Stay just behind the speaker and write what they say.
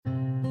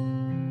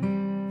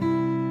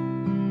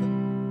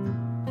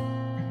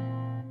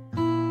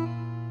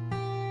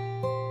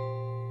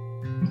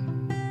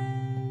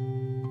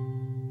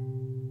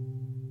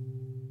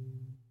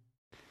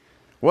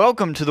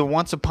Welcome to the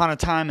Once Upon a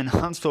Time in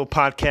Huntsville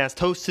podcast,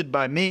 hosted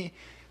by me,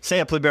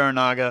 Sample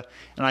Baranaga,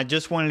 and I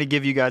just wanted to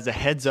give you guys a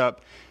heads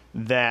up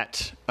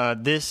that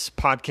this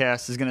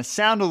podcast is going to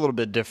sound a little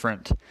bit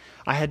different.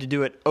 I had to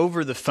do it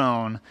over the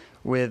phone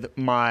with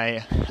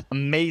my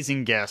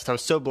amazing guest. I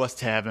was so blessed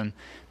to have him,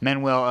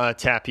 Manuel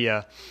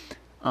Tapia,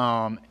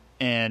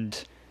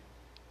 and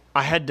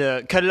I had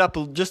to cut it up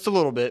just a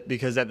little bit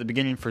because at the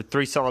beginning for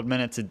 3 solid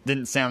minutes it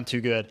didn't sound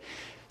too good.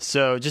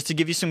 So just to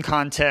give you some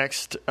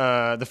context,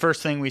 the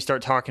first thing we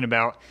start talking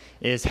about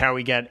is how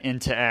we got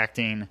into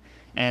acting,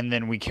 and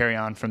then we carry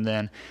on from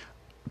then.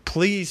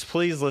 Please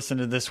listen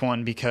to this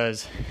one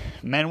because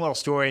Manuel's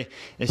story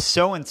is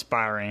so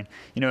inspiring.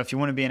 You know, if you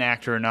want to be an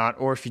actor or not,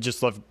 or if you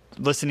just love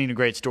listening to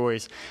great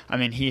stories, I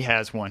mean, he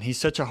has one. He's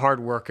such a hard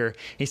worker.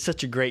 He's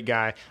such a great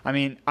guy. I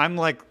mean, I'm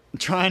like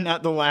trying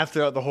not to laugh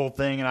throughout the whole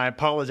thing, and I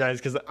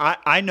apologize because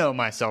I know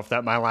myself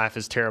that my laugh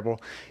is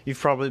terrible. You've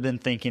probably been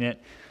thinking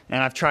it.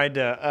 And I've tried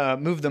to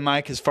move the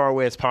mic as far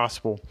away as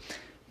possible.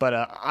 But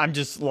I'm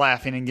just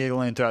laughing and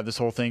giggling throughout this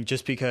whole thing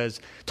just because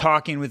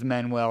talking with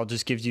Manuel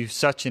just gives you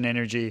such an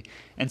energy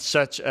and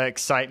such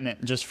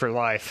excitement just for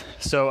life.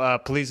 So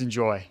please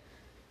enjoy.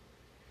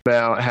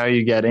 About how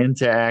you got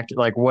into acting,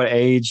 like what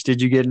age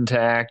did you get into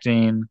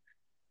acting?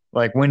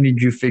 Like when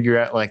did you figure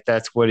out like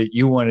that's what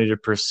you wanted to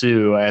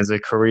pursue as a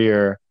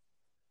career?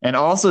 And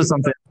also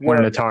something I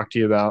wanted to talk to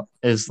you about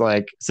is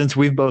like, since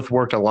we've both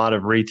worked a lot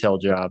of retail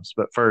jobs,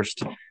 but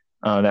first,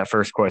 that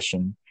first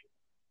question.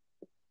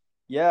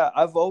 Yeah,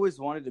 I've always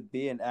wanted to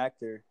be an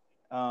actor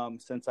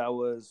since I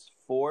was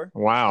 4.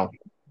 Wow.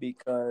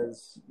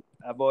 Because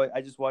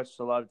I just watched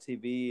a lot of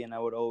TV, and I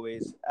would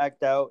always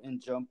act out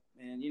and jump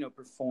and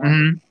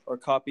perform or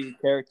copy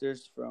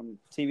characters from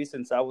TV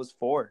since I was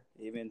 4,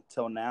 even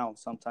till now.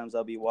 Sometimes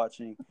I'll be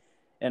watching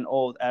an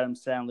old Adam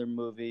Sandler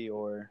movie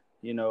or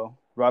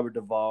Robert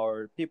Duvall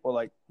or people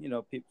like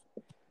people,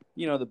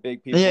 the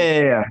big people.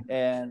 Yeah.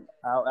 And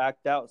I'll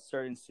act out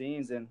certain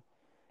scenes, and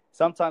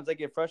sometimes I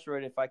get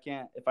frustrated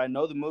if I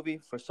know the movie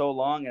for so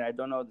long and I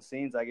don't know the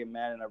scenes, I get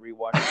mad and I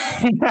rewatch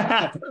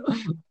it.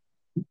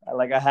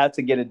 Like I have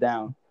to get it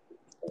down.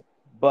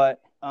 But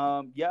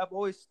I've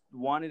always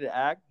wanted to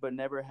act, but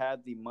never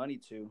had the money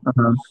to.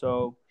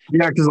 So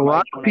because a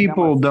lot of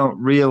people don't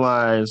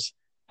realize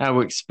how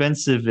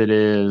expensive it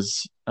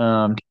is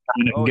to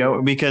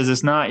go because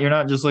you're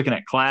not just looking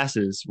at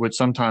classes, which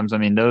sometimes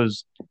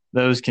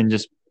those can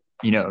just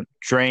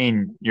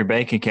drain your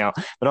bank account,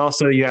 but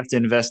also you have to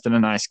invest in a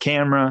nice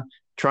camera,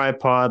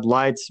 tripod,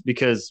 lights,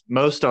 because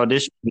most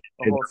auditions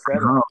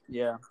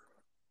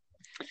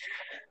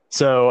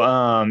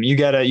so you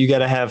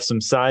gotta have some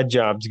side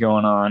jobs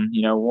going on,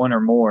 one or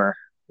more,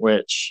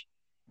 which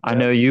I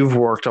know you've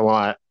worked a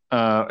lot.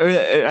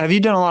 Have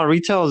you done a lot of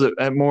retail? Has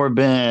it more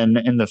been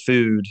in the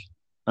food?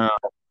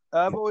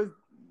 I've always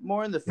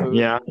more in the food.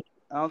 Yeah.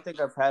 I don't think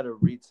I've had a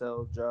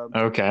retail job.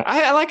 Okay.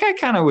 I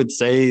kind of would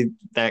say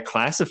that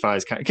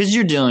classifies because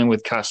you're dealing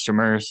with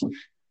customers.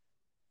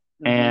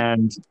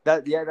 And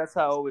that's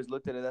how I always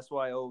looked at it. That's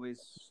why I always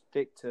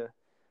stick to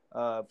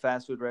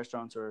fast food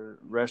restaurants or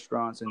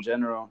restaurants in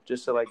general,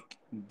 just to like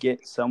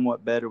get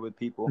somewhat better with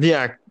people.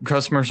 Yeah,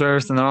 customer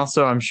service. And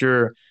also I'm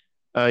sure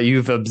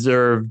you've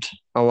observed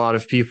a lot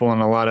of people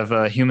and a lot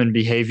of human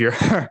behavior.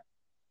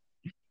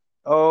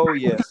 Oh,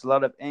 yes. A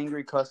lot of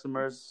angry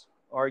customers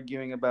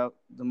arguing about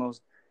the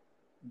most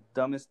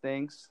dumbest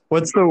things. I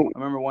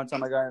remember one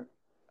time I got...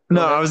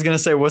 I was going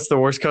to say, what's the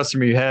worst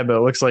customer you had, but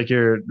it looks like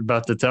you're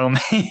about to tell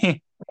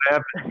me.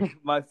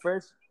 My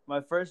first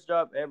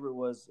job ever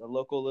was a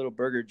local little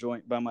burger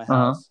joint by my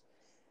house.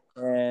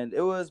 And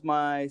it was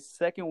my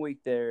second week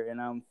there,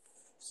 and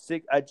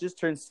I just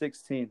turned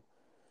 16.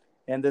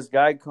 And this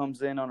guy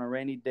comes in on a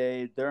rainy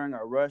day during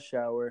our rush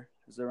hour.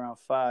 It was around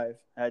 5.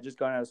 I had just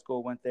gone out of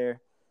school, went there,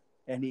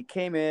 and he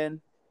came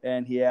in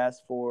and he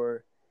asked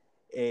for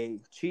a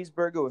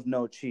cheeseburger with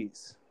no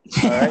cheese.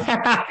 All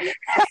right.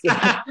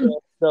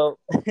 So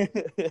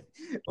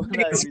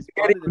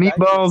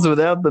meatballs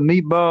without the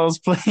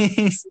meatballs,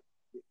 please.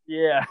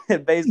 Yeah,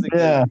 basically.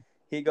 Yeah.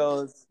 He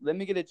goes, "Let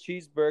me get a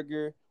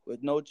cheeseburger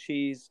with no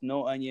cheese,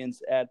 no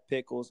onions, add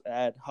pickles,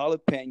 add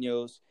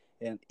jalapenos,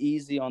 and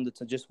easy on the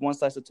just one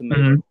slice of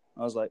tomato."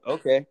 I was like,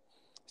 okay.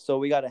 So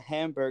we got a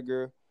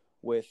hamburger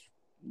with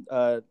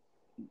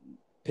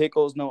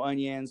pickles, no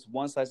onions,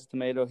 one slice of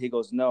tomato. He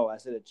goes, no. I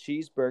said a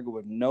cheeseburger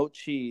with no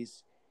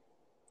cheese.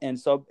 And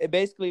so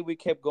we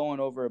kept going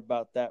over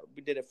about that.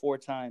 We did it 4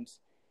 times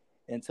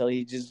until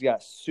he just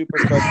got super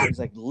frustrated. He's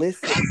like,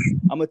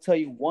 listen, I'm going to tell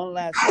you one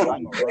last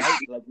time, all right?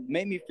 Like, it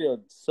made me feel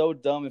so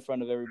dumb in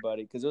front of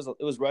everybody because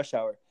it was rush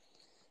hour.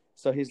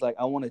 So he's like,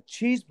 I want a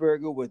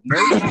cheeseburger with no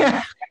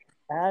cheese,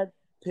 add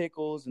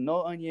pickles,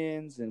 no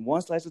onions, and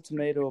one slice of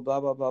tomato, blah,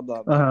 blah, blah,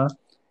 blah, blah.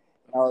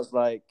 I was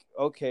like,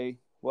 okay,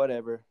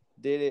 whatever.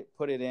 Did it,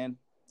 put it in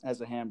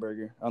as a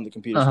hamburger on the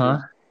computer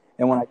screen.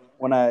 And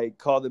when I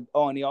called it,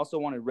 and he also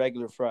wanted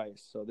regular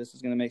fries. So this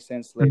is going to make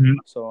sense later.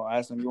 So I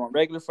asked him, you want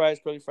regular fries,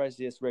 curly fries?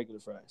 Yes, regular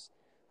fries.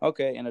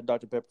 Okay, and a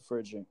Dr. Pepper for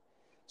a drink.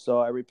 So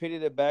I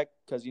repeated it back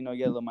because, you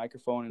get a little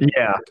microphone and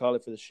call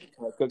it for the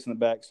cooks in the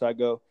back. So I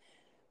go,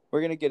 we're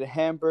going to get a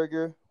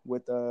hamburger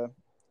with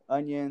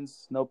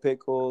onions, no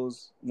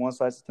pickles, 1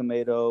 slice of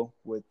tomato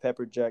with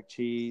pepper jack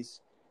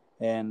cheese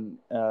and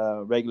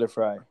regular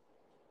fry.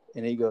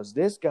 And he goes,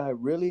 this guy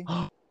really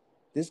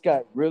just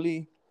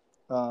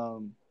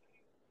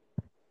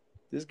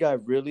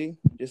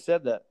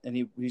said that. And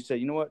he said,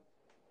 you know what?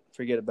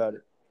 Forget about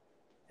it.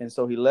 And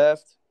so he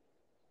left.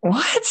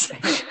 What?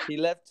 He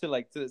left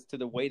to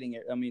the waiting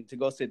area. I mean, to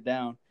go sit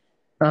down.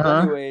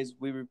 Uh-huh. Anyways,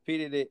 we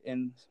repeated it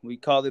and we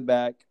called it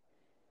back.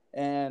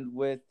 And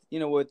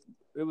it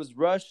was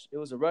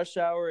a rush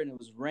hour and it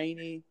was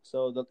rainy,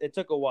 so it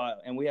took a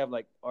while. And we have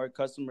our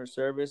customer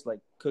service,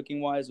 cooking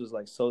wise, was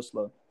so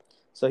slow.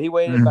 So he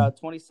waited about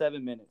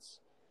 27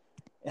 minutes,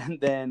 and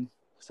then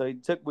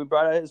we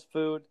brought out his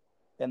food,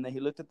 and then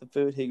he looked at the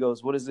food. He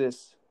goes, "What is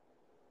this?"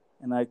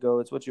 And I go,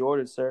 "It's what you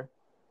ordered, sir."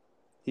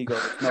 He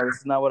goes, "No, this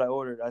is not what I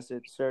ordered." I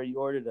said, "Sir, you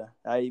ordered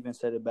I even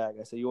said it back.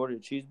 I said, you ordered a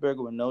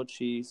cheeseburger with no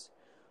cheese,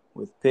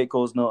 with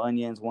pickles, no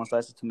onions, 1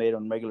 slice of tomato,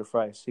 and regular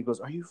fries." He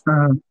goes, "Are you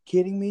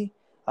kidding me?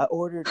 I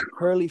ordered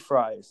curly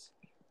fries."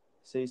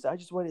 So he said, "I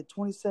just waited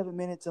 27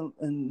 minutes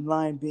in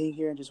line being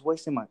here and just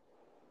wasting my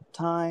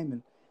time."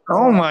 And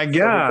oh my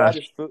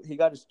gosh. He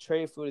got his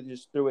tray of food and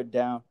just threw it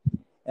down.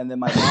 And then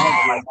my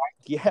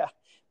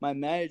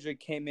manager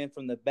came in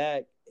from the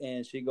back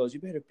and she goes,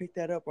 "You better pick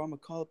that up or I'm going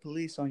to call the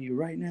police on you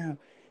right now."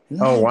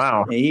 Oh,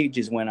 wow. And he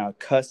just went out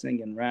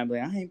cussing and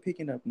rambling. "I ain't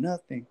picking up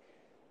nothing."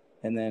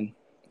 And then,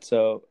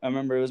 so I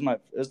remember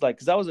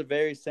because I was a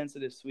very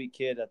sensitive, sweet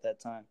kid at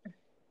that time.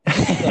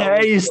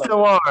 Hey, you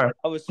still are.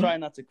 I was trying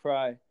not to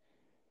cry.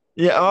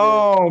 Yeah.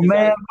 Oh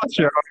man, what's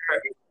your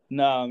heart?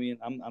 No, I mean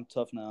I'm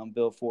tough now. I'm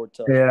Bill Ford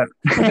tough. Yeah.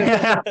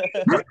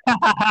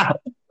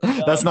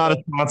 That's not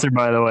a sponsor,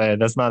 by the way.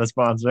 That's not a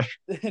sponsor.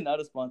 Not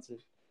a sponsor.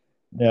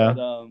 Yeah.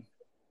 But,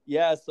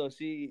 so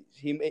he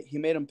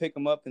made him pick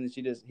him up, and then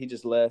he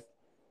just left,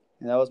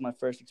 and that was my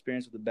first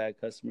experience with a bad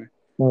customer.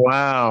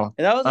 Wow.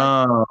 And that was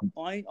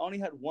I only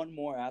had one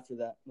more after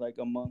that,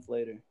 a month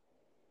later.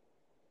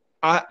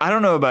 I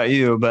don't know about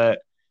you, but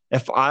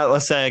if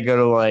let's say I go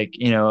to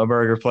a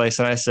burger place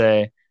and I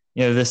say,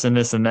 this and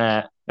this and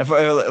that,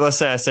 let's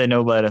say I say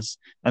no lettuce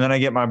and then I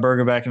get my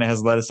burger back and it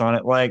has lettuce on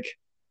it,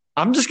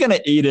 I'm just going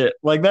to eat it.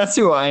 That's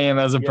who I am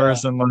as a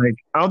person.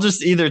 I'll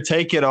just either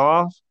take it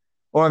off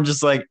or I'm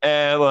just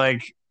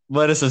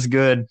lettuce is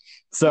good.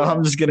 So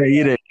I'm just going to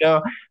eat it.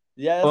 Yeah,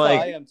 that's how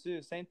I am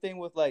too. Same thing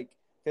with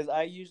because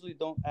I usually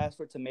don't ask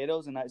for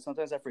tomatoes, and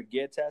sometimes I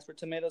forget to ask for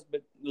tomatoes.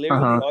 But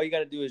literally, all you got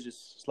to do is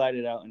just slide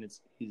it out, and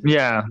it's easy.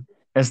 Yeah,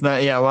 it's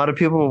not. Yeah, a lot of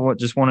people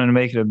just wanting to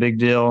make it a big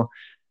deal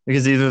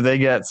because either they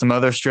got some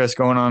other stress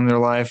going on in their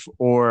life,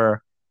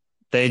 or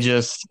they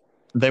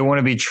want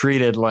to be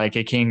treated like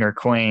a king or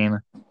queen.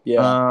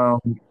 Yeah.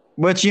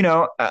 Which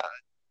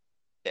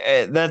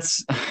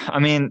that's. I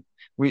mean,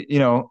 we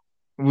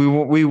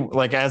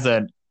as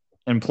an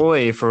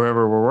employee for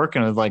whoever we're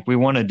working with, we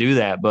want to do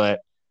that, but.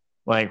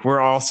 We're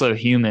also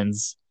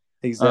humans.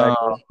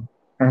 Exactly.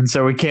 And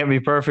so we can't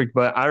be perfect.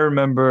 But I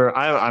remember,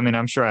 I mean,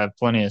 I'm sure I have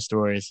plenty of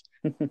stories.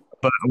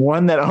 But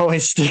one that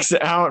always sticks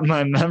out in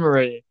my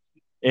memory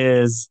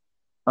is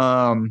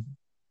now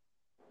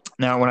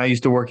when I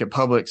used to work at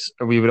Publix,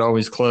 we would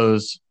always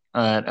close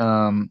at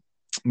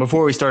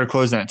before we started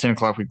closing at 10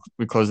 o'clock,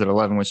 we closed at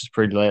 11, which is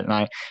pretty late at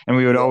night. And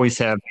we would always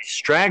have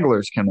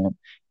stragglers come in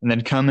and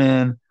then come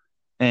in.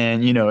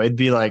 And, it'd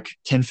be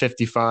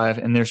 10:55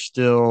 and they're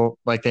still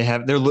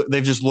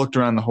they've just looked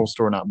around the whole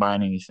store, not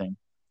buying anything.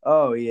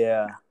 Oh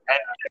yeah. And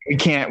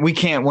we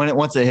can't,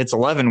 once it hits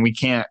 11, we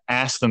can't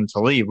ask them to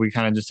leave. We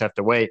kind of just have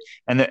to wait.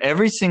 And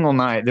every single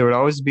night there would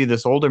always be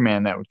this older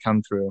man that would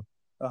come through.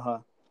 Uh-huh.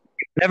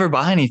 Never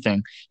buy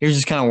anything. He would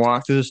just kind of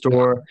walk through the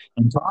store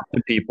and talk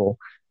to people.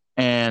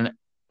 And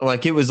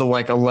it was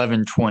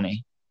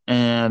 11:20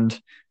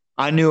 and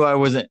I knew I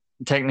wasn't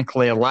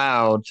technically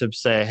allowed to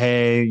say,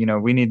 "Hey, you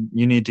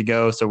need to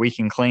go so we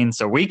can clean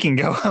so we can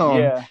go home."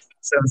 Yeah.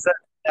 So instead of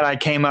that, I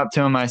came up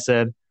to him. I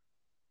said,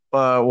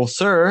 "Well,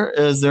 sir,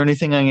 is there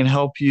anything I can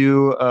help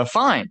you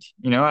find?"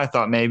 I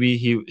thought maybe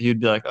he'd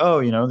be like,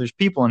 "Oh, there's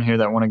people in here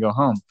that want to go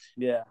home."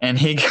 Yeah. And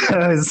he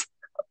goes,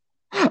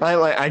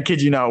 I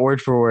kid you not,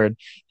 word for word.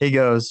 He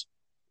goes,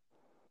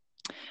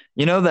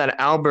 "That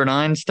Albert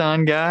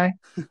Einstein guy?"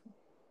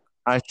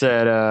 I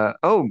said,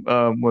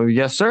 well,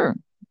 yes, sir."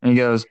 And he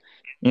goes,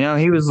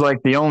 he was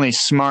the only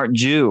smart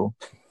Jew.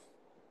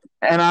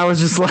 And I was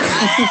just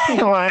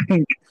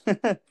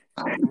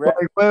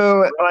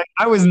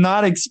I was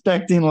not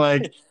expecting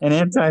an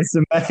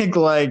anti-Semitic,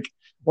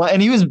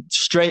 and he was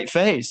straight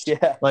faced,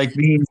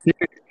 being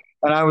serious.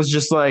 And I was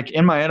just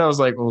in my head, I was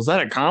like, well, was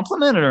that a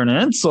compliment or an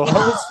insult?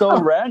 That was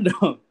so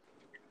random.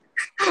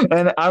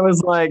 And I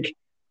was like,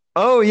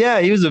 oh yeah,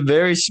 he was a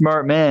very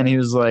smart man. He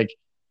was like,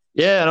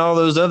 yeah, and all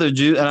those other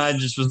Jews, and I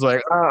just was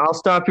like, I'll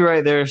stop you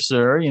right there,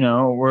 sir.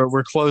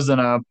 We're closing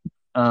up,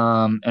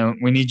 and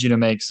we need you to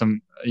make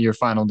your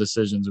final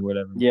decisions or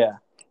whatever. Yeah.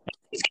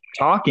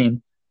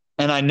 Talking,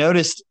 and I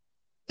noticed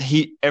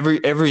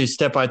every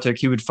step I took,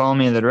 he would follow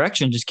me in the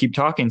direction, just keep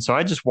talking. So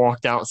I just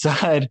walked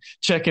outside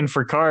checking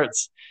for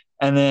carts,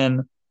 and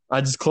then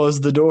I just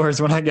closed the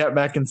doors when I got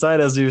back inside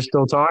as he was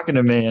still talking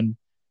to me, and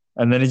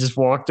then he just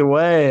walked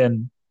away,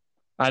 and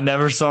I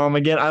never saw him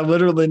again. I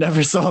literally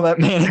never saw that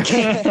man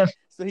again.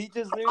 So he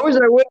just I wish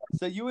I would.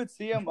 so you would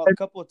see him a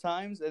couple of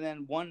times, and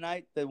then one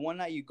night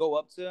you go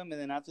up to him,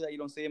 and then after that you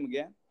don't see him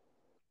again.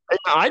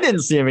 I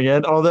didn't see him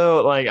again.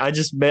 Although, like, I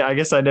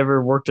guess I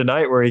never worked a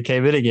night where he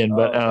came in again.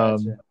 But Oh,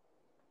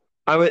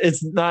 gotcha.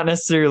 it's not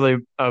necessarily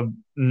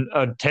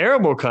a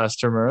terrible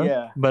customer.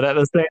 Yeah. But at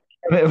the same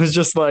time, it was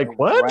just like,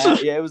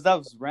 what? Yeah, that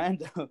was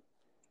random.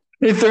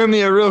 He threw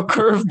me a real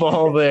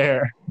curveball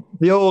there.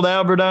 The old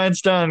Albert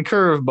Einstein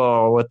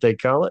curveball, what they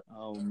call it.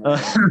 Oh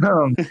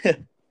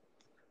man.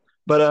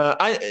 But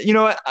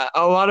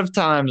a lot of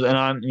times, and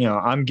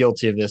I'm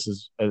guilty of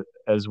this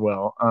as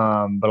well.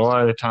 But a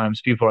lot of the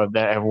times, people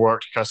that have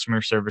worked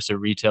customer service at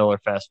retail or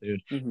fast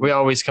food, we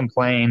always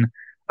complain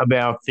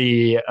about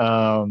the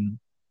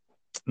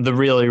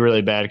really,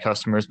 really bad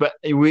customers. But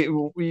we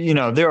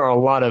there are a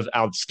lot of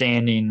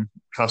outstanding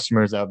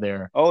customers out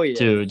there. Oh yeah.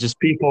 Too, just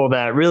people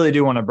that really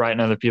do want to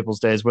brighten other people's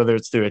days, whether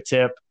it's through a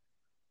tip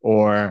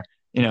or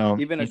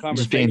even a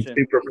just being conversation.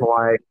 super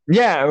polite.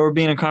 Yeah, or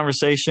being a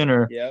conversation,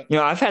 or Yeah.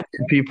 I've had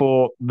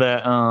people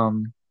that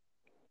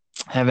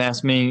have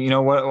asked me,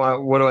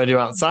 what do I do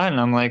outside?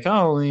 And I'm like,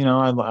 oh,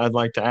 I'd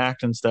like to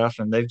act and stuff,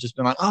 and they've just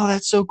been like, oh,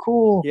 that's so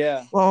cool.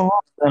 Yeah. Well,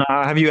 and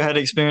have you had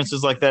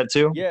experiences like that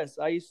too? Yes,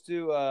 I used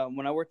to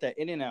when I worked at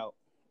In-N-Out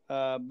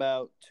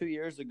about 2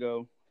 years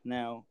ago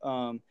now.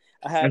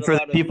 I had And for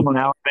the people in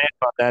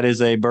Alabama, that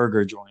is a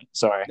burger joint.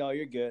 Sorry. No,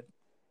 you're good.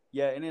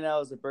 Yeah,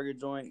 In-N-Out is a burger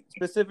joint,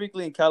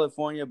 specifically in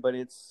California, but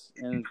it's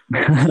in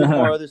 2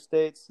 more other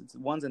states.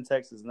 One's in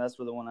Texas, and that's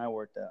where the one I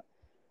worked at.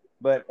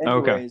 But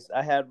anyways,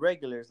 I had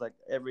regulars. Like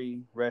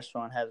every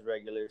restaurant has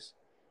regulars.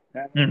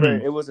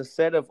 It was a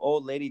set of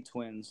old lady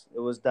twins.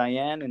 It was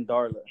Diane and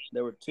Darla.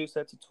 There were 2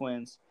 sets of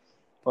twins,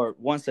 or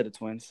 1 set of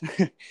twins.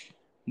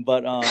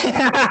 But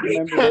I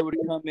remember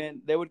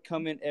they would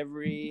come in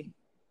every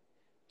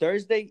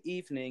Thursday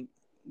evening,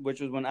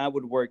 which was when I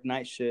would work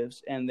night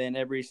shifts, and then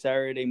every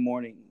Saturday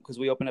morning, because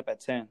we open up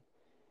at 10.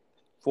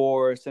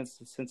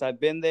 Since I've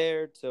been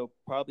there till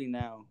probably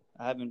now.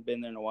 I haven't been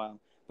there in a while.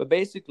 But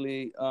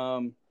basically,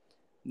 they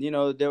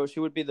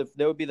would be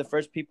the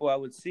first people I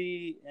would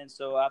see, and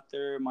so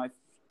after my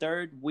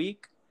third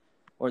week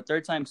or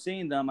third time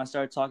seeing them, I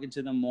started talking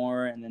to them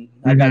more, and then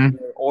I got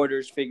their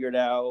orders figured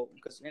out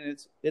and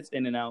it's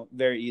In-N-Out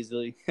very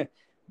easily.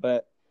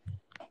 But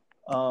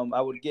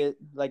I would get,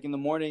 like, in the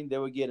morning they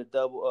would get a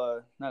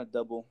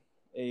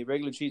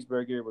regular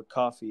cheeseburger with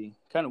coffee.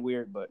 Kind of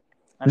weird, but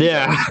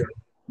yeah.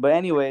 But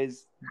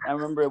anyways, I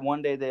remember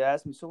one day they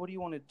asked me, so what do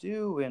you want to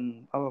do?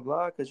 And blah, blah,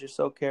 blah, because you're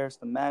so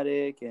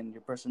charismatic and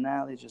your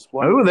personality is just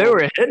wonderful. Oh, they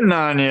were hitting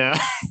on you.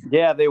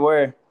 Yeah, they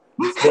were.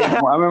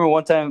 I remember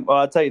one time,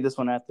 I'll tell you this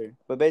one after.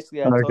 But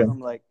basically, I told them,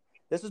 like,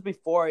 this was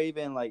before I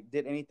even, like,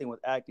 did anything with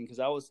acting, because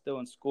I was still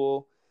in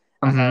school.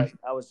 I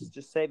was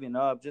just saving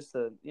up, just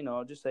to,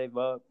 just save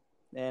up.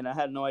 And I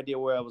had no idea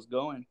where I was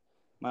going.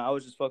 I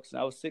was just focusing.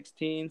 I was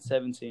 16,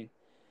 17.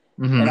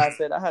 And I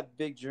said, I have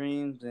big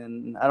dreams,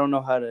 and I don't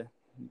know how to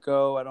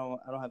go. I don't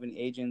have any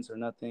agents or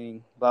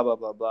nothing, blah, blah,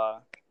 blah,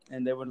 blah.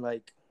 And they were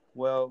like,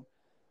 well,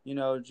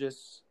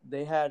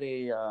 they had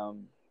a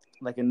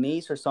like a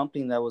niece or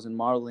something that was in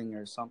modeling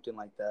or something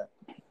like that.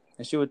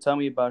 And she would tell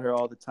me about her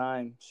all the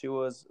time. She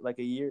was like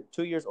 2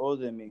 years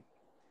older than me.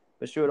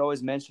 But she would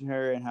always mention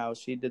her and how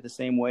she did the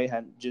same way,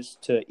 had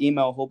just to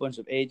email a whole bunch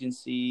of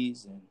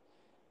agencies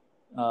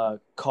and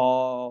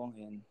call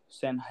and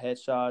send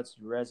headshots,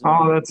 resumes.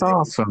 Oh, that's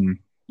awesome.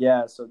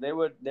 Yeah, so they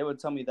would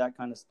tell me that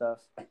kind of stuff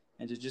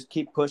and to just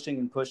keep pushing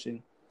and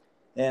pushing.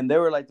 And they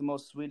were like the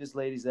most sweetest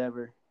ladies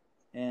ever.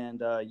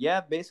 And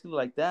basically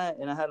like that.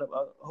 And I had a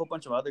whole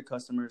bunch of other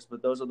customers,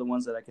 but those are the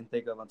ones that I can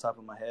think of on top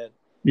of my head.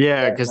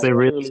 Yeah, because they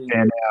really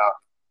stand out.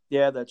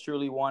 Yeah, that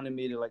truly wanted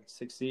me to, like,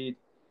 succeed.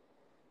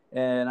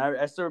 And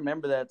I still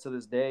remember that to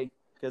this day,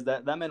 because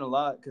that meant a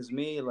lot. Because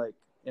me, like,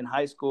 in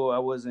high school, I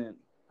wasn't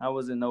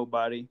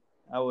nobody.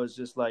 I was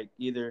just like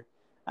either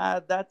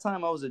at that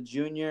time I was a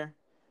junior.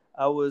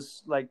 I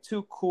was like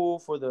too cool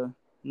for the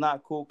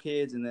not cool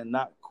kids, and then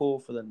not cool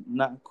for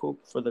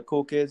the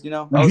cool kids. I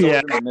was always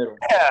in the middle.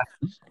 Yeah.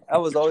 I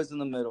was always in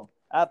the middle.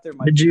 After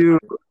my did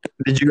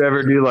you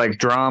ever do like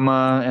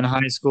drama in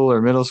high school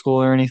or middle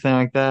school or anything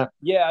like that?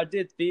 Yeah, I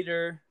did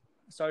theater.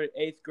 I started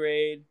 8th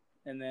grade,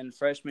 and then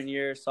freshman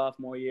year,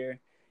 sophomore year,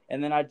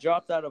 and then I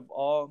dropped out of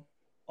all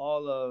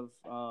of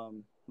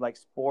like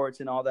sports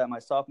and all that my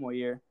sophomore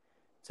year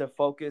to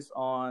focus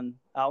on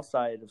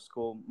outside of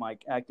school, my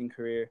acting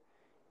career,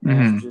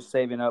 and just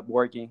saving up,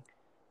 working,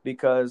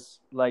 because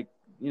like,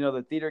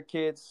 the theater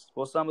kids,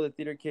 some of the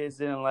theater kids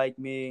didn't like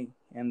me.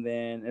 And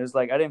then it was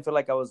like, I didn't feel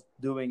like I was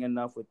doing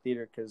enough with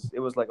theater because it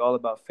was like all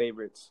about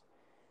favorites.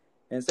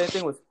 And same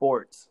thing with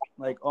sports.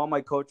 Like all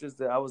my coaches,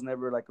 that I was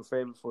never like a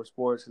favorite for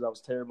sports because I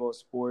was terrible at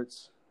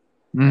sports.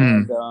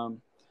 And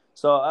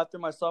So after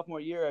my sophomore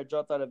year, I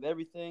dropped out of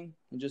everything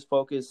and just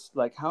focused,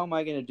 like, how am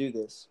I going to do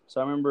this? So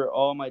I remember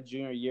all my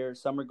junior year,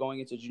 summer going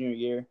into junior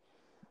year,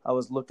 I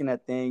was looking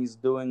at things,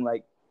 doing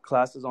like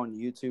classes on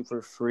YouTube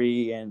for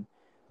free, and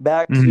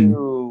back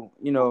to,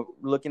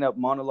 looking up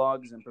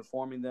monologues and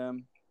performing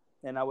them.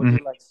 And I would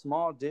do like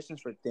small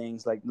auditions for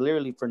things, like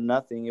literally for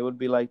nothing. It would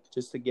be like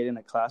just to get in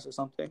a class or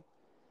something.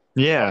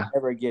 Yeah. I'd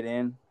never get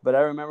in. But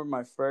I remember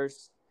my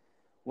first,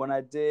 when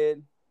I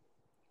did,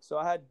 so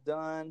I had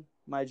done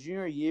my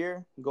junior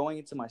year going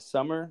into my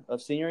summer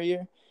of senior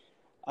year.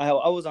 I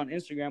was on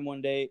Instagram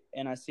one day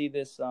and I see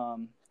this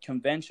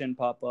convention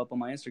pop up on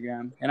my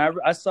Instagram. And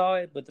I saw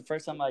it, but the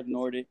first time I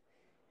ignored it.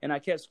 And I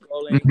kept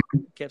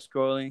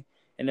scrolling,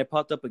 and it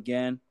popped up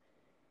again.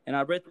 And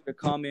I read through the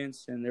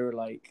comments, and they were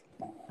like,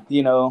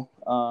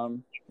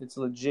 it's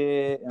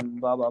legit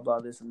and blah, blah, blah,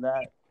 this and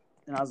that.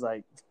 And I was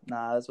like,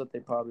 nah, that's what they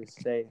probably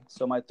say.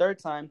 So my third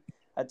time,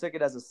 I took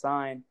it as a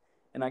sign,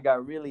 and I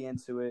got really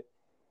into it.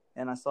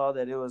 And I saw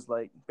that it was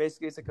like,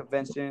 basically it's a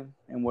convention,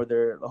 and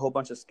where a whole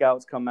bunch of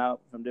scouts come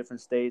out from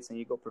different states, and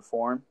you go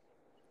perform.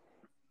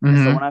 And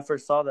so when I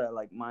first saw that,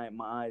 like my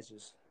eyes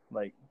just,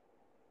 like,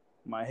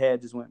 my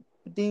head just went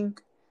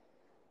dink.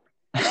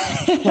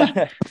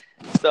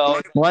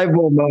 So light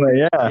bulb moment,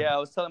 yeah. Yeah, I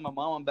was telling my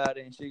mom about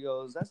it, and she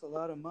goes, "That's a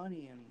lot of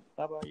money, and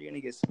blah blah. You're gonna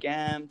get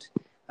scammed."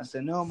 I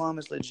said, "No, mom,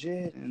 it's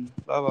legit," and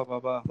blah blah blah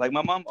blah. Like,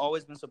 my mom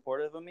always been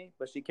supportive of me,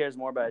 but she cares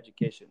more about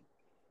education.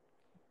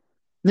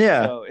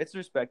 Yeah. So it's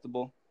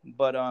respectable.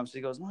 But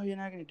she goes, "No, you're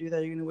not gonna do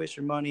that. You're gonna waste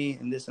your money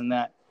and this and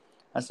that."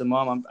 I said,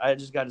 "Mom, I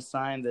just got a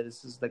sign that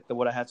this is like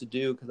what I have to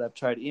do, because I've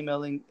tried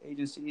emailing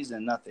agencies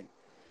and nothing."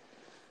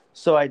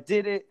 So I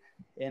did it,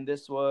 and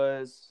this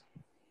was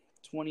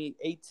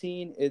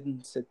 2018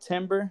 in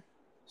September.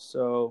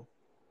 So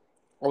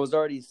I was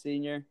already a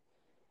senior,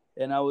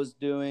 and I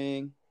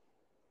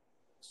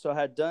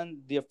had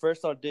done the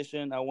first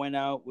audition. I went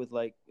out with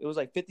it was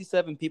like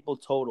 57 people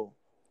total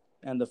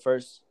in the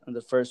first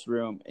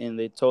room, and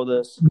they told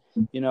us,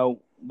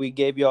 we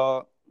gave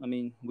y'all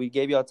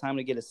time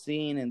to get a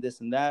scene and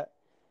this and that.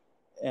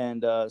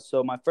 And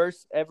so my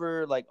first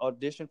ever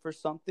audition for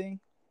something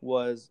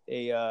was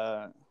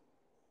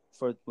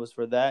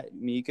for that. I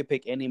mean, you could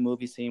pick any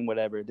movie scene,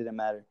 whatever, it didn't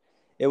matter.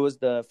 It was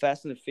the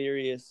Fast and the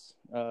Furious,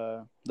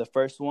 the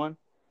first one.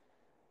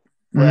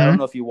 I don't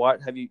know if you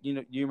watched. Do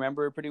you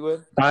remember it pretty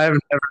well? I've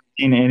never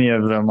seen any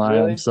of them.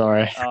 Really? I'm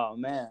sorry. Oh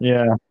man.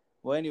 Yeah.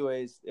 Well,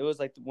 anyways, it was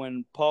like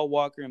when Paul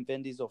Walker and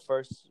Vin Diesel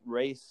first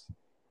race,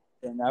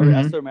 and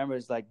I still remember,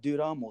 it's like, "Dude,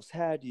 I almost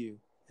had you,"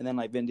 and then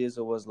Vin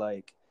Diesel was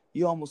like,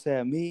 "You almost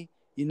had me.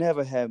 You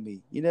never had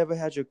me. You never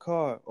had your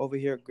car over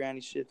here at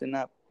Granny shit and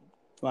not."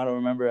 I don't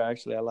remember,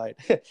 actually. I lied.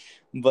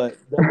 But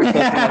that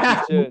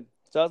was should.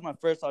 So that was my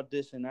first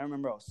audition. I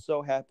remember I was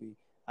so happy.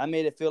 I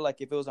made it feel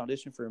like if it was an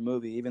audition for a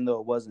movie, even though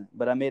it wasn't.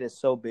 But I made it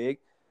so big.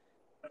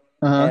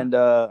 And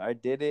I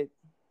did it.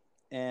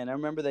 And I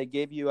remember they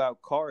gave you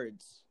out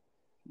cards.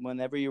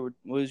 Whenever it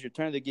was your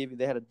turn,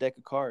 they had a deck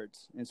of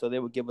cards. And so they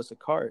would give us a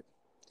card.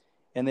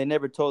 And they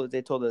never told us.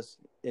 They told us,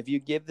 if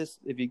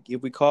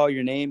we call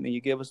your name and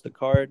you give us the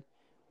card,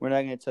 we're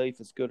not going to tell you if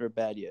it's good or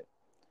bad yet.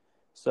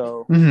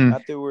 So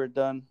after we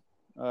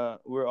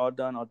were all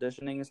done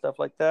auditioning and stuff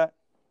like that,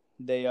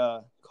 they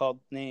called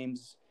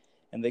names,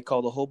 and they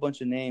called a whole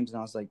bunch of names, and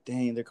I was like,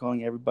 dang, they're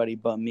calling everybody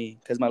but me,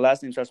 because my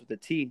last name starts with a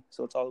T,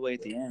 so it's all the way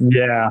at the end.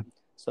 Yeah.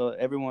 So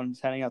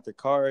everyone's handing out their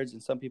cards,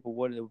 and some people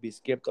would be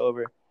skipped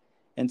over,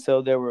 and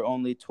so there were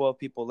only 12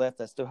 people left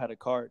that still had a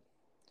card,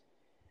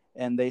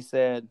 and they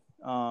said,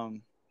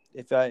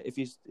 if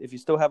you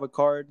still have a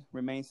card,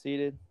 remain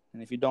seated,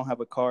 and if you don't have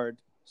a card,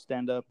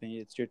 stand up, and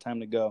it's your time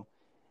to go.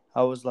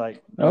 I was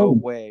like, no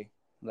way.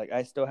 Like,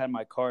 I still had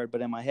my card,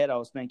 but in my head I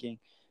was thinking,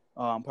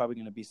 oh, I'm probably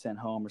going to be sent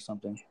home or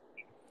something.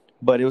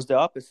 But it was the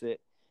opposite.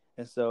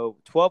 And so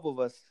 12 of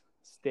us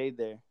stayed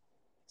there.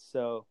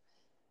 So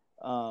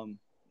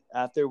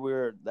after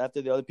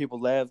the other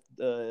people left,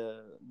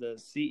 the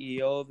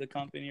CEO of the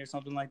company or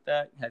something like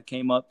that had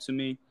came up to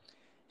me.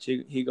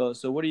 He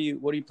goes, so what are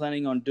you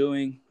planning on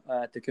doing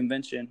at the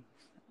convention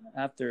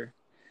after?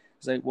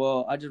 It's like,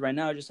 well, I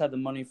just had the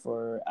money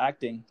for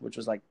acting, which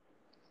was like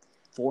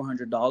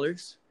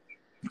 $400.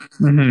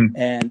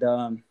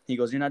 And he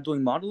goes, you're not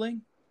doing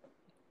modeling?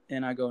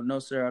 And I go, no,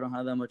 sir, I don't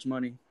have that much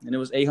money. And it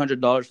was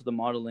 $800 for the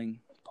modeling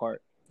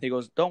part. He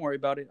goes, don't worry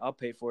about it. I'll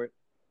pay for it.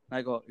 And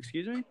I go,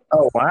 excuse me?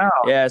 Oh, wow.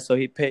 Yeah, so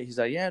he paid. He's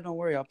like, yeah, don't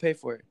worry. I'll pay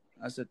for it.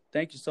 I said,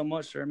 thank you so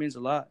much, sir. It means a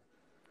lot.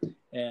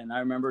 And I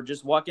remember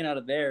just walking out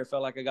of there, it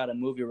felt like I got a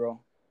movie role.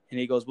 And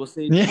he goes, we'll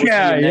see you next.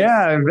 I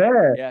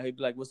bet. Yeah, he'd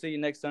be like, we'll see you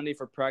next Sunday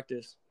for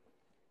practice.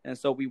 And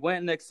so we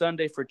went next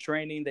Sunday for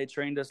training. They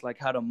trained us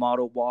how to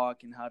model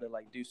walk and how to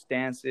do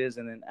stances,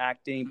 and then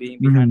acting, being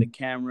behind the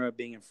camera,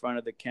 being in front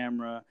of the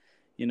camera,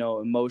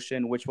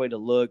 emotion, which way to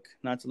look,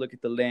 not to look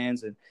at the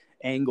lens and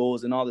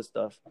angles and all this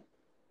stuff.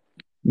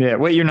 Yeah.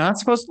 Wait, you're not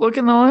supposed to look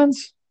in the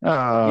lens?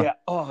 Yeah.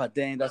 Oh,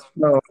 dang. That's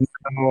no.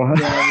 Damn,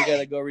 we got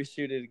to go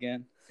reshoot it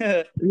again.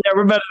 Yeah,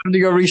 we're about to have to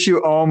go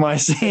reshoot all my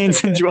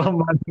scenes and draw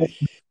my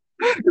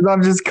Because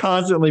I'm just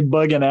constantly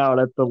bugging out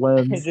at the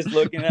lens. just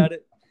looking at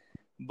it.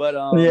 But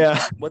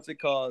Yeah. what's it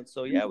called?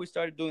 So yeah, we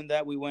started doing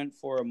that. We went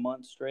for a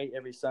month straight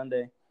every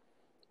Sunday,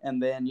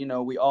 and then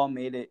we all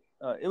made it.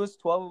 It was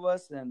 12 of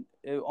us, and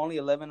only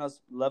 11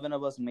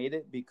 of us made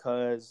it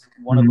because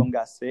one of them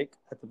got sick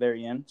at the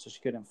very end, so she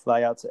couldn't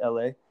fly out to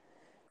LA.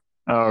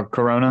 Oh,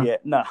 Corona? Yeah,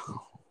 no,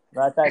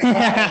 at that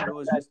time it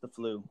was just the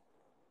flu.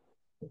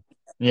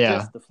 Yeah.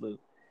 Just the flu.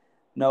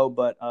 No,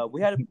 but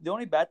the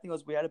only bad thing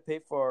was we had to pay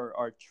for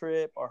our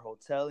trip, our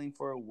hoteling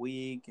for a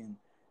week, and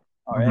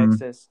our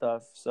excess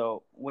stuff.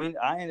 So when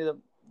I ended up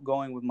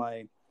going with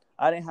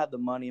I didn't have the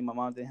money. My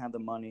mom didn't have the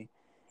money,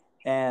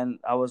 and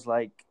I was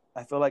like,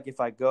 I feel like if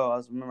I go,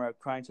 I remember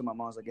crying to my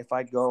mom. I was like, if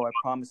I go, I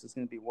promise it's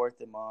gonna be worth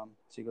it, Mom.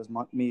 She goes,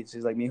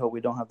 she's like, Mijo, we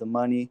don't have the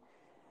money,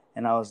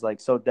 and I was like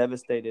so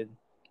devastated,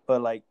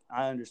 but like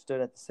I understood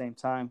at the same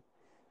time.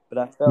 But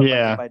I felt like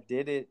if I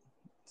did it,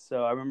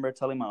 so I remember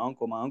telling my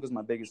uncle. My uncle's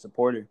my biggest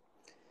supporter,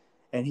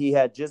 and he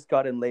had just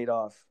gotten laid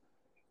off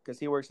because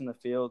he works in the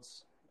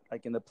fields,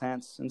 like in the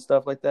plants and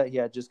stuff like that. He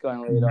had just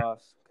gotten laid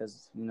off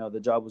because the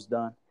job was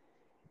done,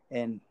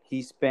 and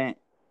he spent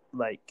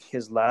like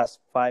his last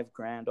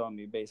 $5,000 on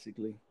me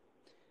basically.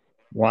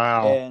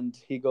 Wow. And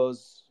he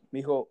goes,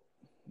 Mijo,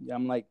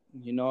 I'm like,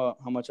 you know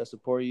how much I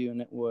support you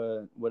and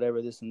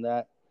whatever, this and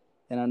that,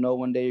 and I know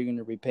one day you're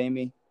gonna repay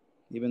me,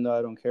 even though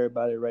I don't care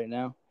about it right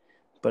now,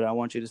 but I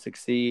want you to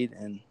succeed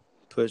and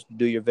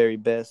do your very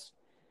best.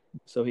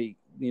 So he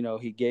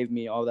gave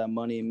me all that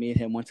money, and me and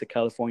him went to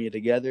California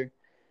together,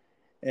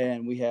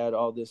 and we had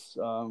all this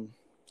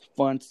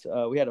fun.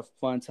 We had a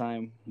fun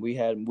time. We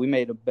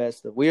made the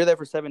best of. We were there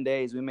for 7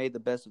 days. We made the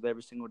best of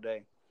every single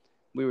day.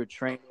 We were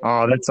training.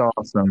 Oh, that's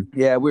awesome.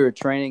 Yeah, we were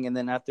training, and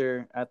then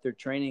after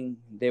training,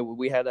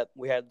 we had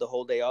the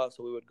whole day off,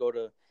 so we would go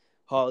to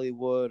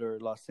Hollywood or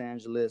Los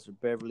Angeles or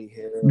Beverly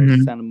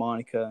Hills, Santa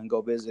Monica, and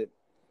go visit.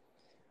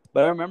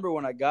 But I remember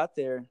when I got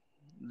there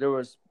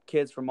was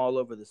kids from all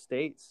over the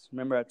states.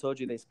 Remember I told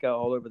you they scout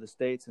all over the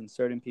states and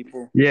certain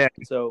people. Yeah.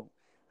 So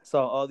I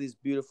saw all these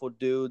beautiful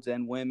dudes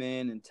and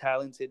women and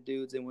talented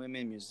dudes and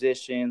women,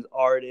 musicians,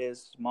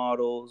 artists,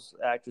 models,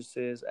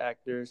 actresses,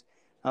 actors.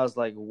 I was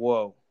like,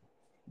 whoa,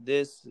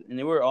 and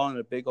they were all in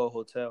a big old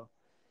hotel.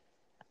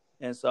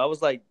 And so I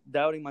was like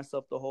doubting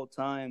myself the whole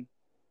time.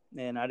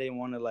 And I didn't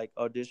want to like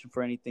audition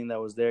for anything that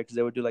was there because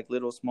they would do like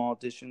little small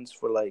auditions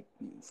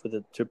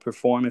to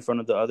perform in front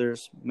of the other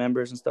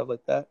members and stuff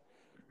like that.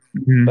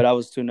 But I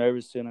was too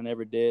nervous to, and I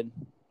never did.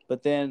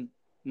 But then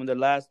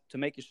to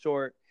make it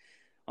short,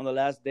 on the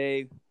last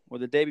day or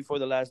the day before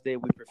the last day,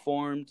 we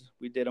performed.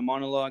 We did a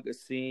monologue, a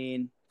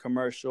scene,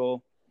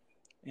 commercial,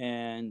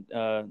 and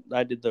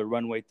I did the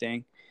runway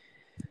thing.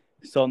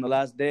 So on the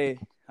last day,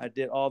 I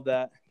did all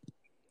that.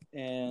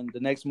 And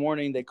the next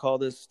morning, they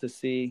called us to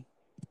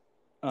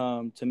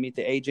meet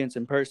the agents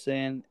in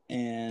person.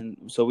 And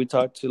so we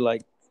talked to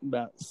like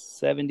about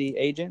 70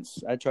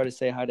 agents. I tried to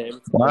say hi to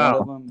every single one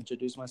of them,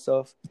 introduce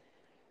myself.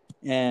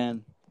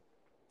 And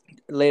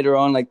later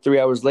on, like 3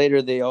 hours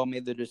later, they all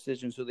made their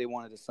decisions who they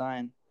wanted to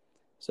sign.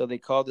 So they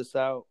called us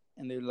out,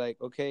 and they're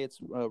like, okay, it's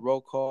a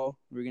roll call.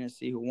 We're going to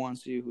see who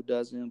wants you, who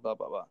doesn't, blah,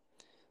 blah, blah.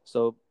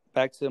 So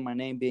back to my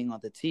name being on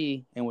the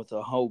T, and with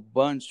a whole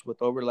bunch,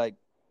 with over like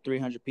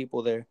 300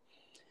 people there,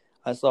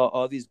 I saw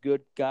all these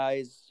good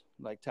guys,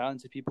 like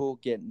talented people,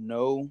 get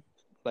no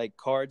like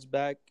cards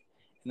back.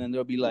 And then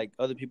there'll be like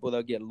other people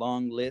that'll get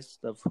long lists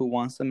of who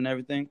wants them and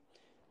everything.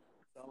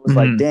 So I was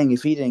like, dang,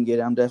 if he didn't get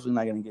it, I'm definitely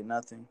not going to get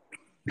nothing.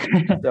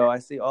 So I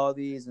see all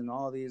these, and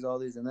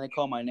then they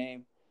call my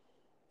name,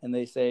 and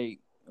they say,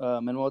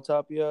 Manuel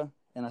Tapia,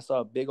 and I saw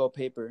a big old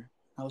paper.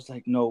 I was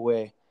like, no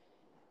way.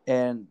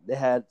 And they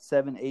had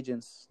 7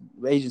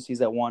 agencies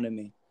that wanted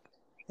me.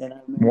 And I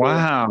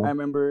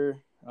remember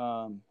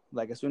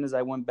like as soon as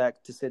I went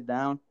back to sit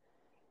down,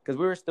 because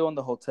we were still in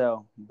the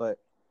hotel, but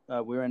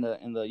we were in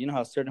the you know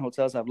how certain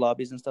hotels have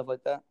lobbies and stuff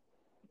like that?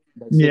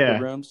 Like secret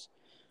rooms.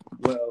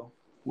 Well,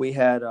 we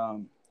had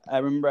I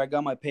remember I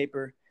got my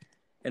paper,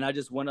 and I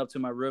just went up to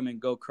my room and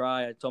go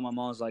cry. I told my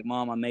mom, I was like,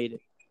 Mom, I made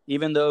it.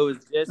 Even though it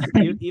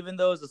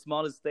was the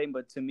smallest thing,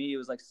 but to me it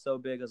was like so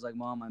big. I was like,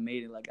 Mom, I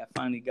made it. Like I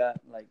finally got,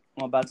 like,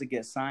 I'm about to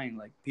get signed.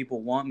 Like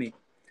people want me.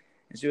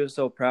 And she was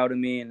so proud of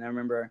me. And I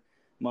remember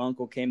my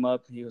uncle came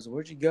up and he was,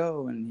 where'd you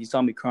go? And he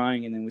saw me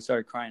crying, and then we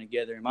started crying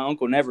together. And my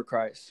uncle never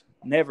cries.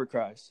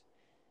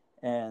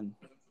 And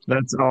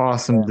that's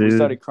awesome, dude. We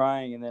started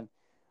crying, and then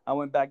I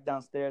went back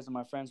downstairs, and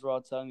my friends were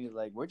all telling me,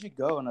 like, where'd you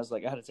go? And I was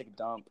like, I had to take a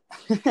dump.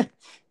 I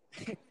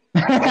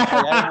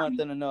didn't want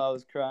them to know I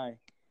was crying.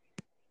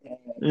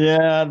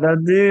 Yeah,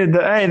 dude.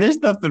 Hey, there's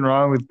nothing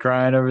wrong with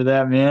crying over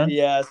that, man.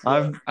 Yeah.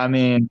 So, I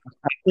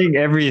think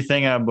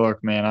everything I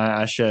book, man,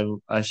 I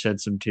shed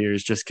some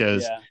tears just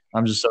because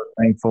I'm just so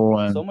thankful,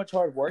 and so much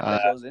hard work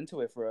that goes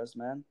into it for us,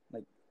 man.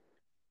 Like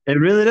it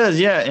really does,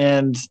 yeah.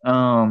 And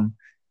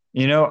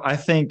I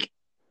think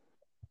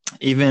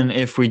even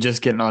if we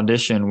just get an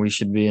audition, we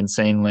should be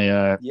insanely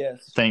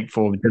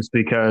thankful, just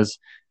because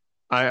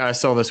I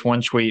saw this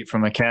one tweet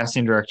from a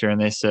casting director,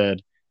 and they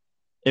said,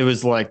 it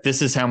was like,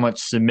 this is how much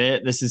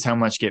submit, this is how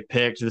much get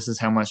picked, this is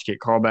how much get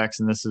callbacks,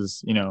 and this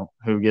is, Hmm.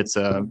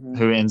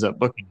 who ends up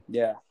booking.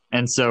 Yeah.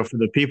 And so for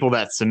the people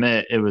that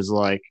submit, it was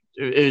like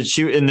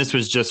and this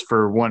was just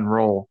for one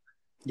role,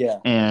 Yeah.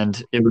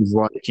 and it was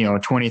like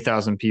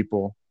 20,000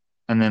 people,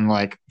 and then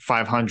like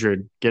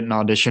 500 get an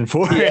audition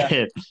for Yeah.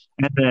 it,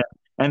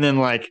 and then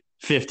like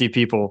 50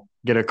 people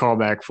get a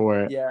callback for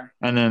it, Yeah.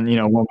 and then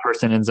one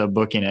person ends up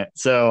booking it.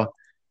 So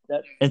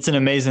That's it's an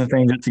amazing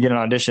thing just to get an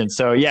audition.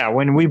 So yeah,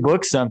 when we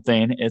book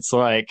something, it's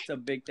like, a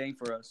big thing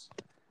for us.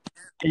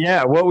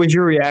 yeah, what was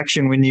your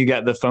reaction when you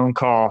got the phone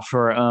call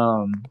for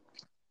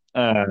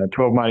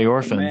 12 Mighty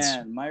Orphans?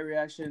 Man, my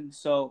reaction.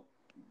 So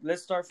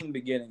let's start from the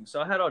beginning.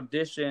 So I had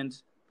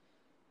auditioned.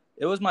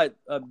 It was my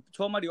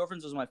 12 Mighty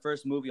Orphans was my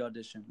first movie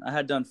audition. I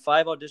had done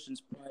 5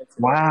 auditions prior to that.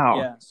 Wow.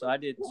 Yeah, so I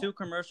did 2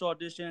 commercial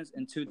auditions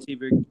and 2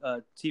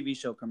 TV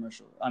show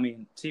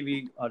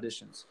TV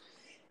auditions.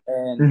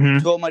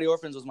 And 12 Mighty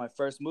Orphans was my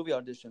first movie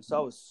audition. So I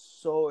was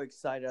so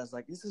excited. I was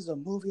like, this is a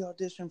movie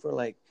audition for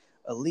like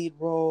a lead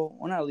role.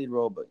 Well, not a lead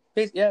role, but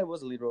yeah, it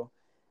was a lead role.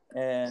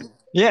 And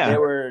Yeah. they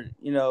were,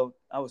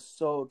 I was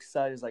so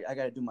excited. It's like, I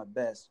got to do my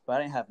best. But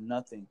I didn't have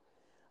nothing.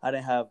 I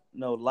didn't have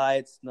no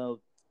lights, no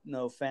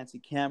fancy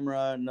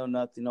camera, no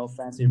nothing, no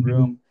fancy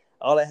room.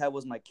 All I had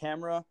was my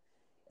camera.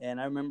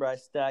 And I remember I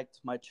stacked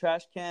my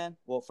trash can.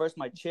 Well, first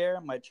my chair,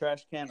 my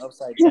trash can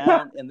upside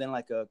down, and then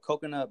like a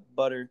coconut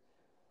butter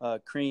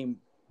cream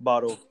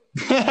bottle.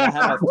 And I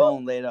had my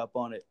phone laid up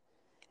on it.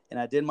 And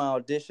I did my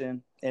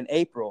audition in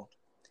April.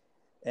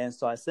 And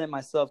so I sent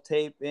my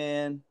self-tape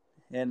in.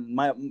 And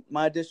my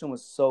audition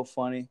was so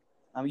funny.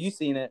 I mean, you've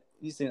seen it.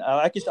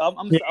 I'll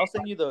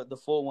send you the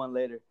full one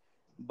later.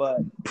 But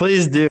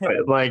please do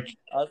it. Like,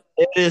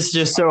 it is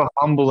just so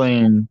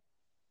humbling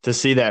to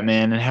see that,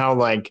 man, and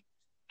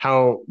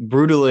how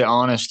brutally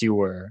honest you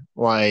were.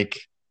 Like,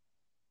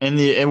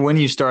 and when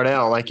you start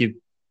out, like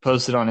you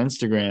posted on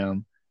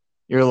Instagram,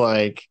 you're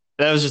like,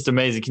 that was just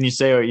amazing. Can you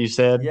say what you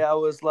said? Yeah, I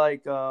was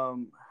like,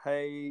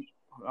 hey,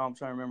 I'm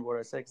trying to remember what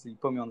I said because you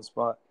put me on the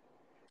spot.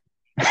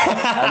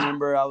 I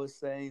remember I was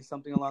saying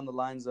something along the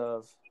lines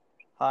of,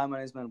 hi, my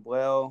name is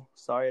Manuel.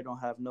 Sorry I don't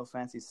have no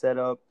fancy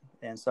setup.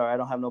 And sorry I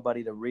don't have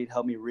nobody to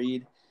help me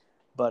read.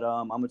 But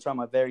I'm going to try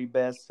my very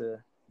best to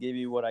give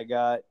you what I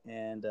got.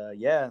 And,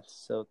 yeah,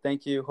 so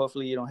thank you.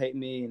 Hopefully you don't hate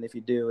me. And if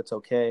you do, it's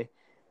okay.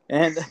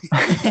 And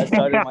I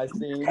started my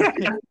scene.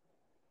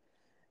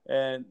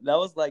 And that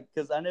was like,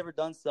 because I never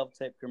done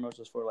self-tape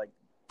commercials for, like,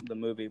 the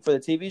movie. For the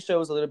TV show, it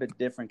was a little bit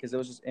different because it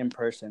was just in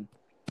person.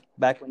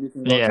 Back when you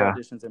can go to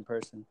auditions in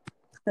person.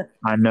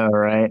 I know,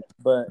 right?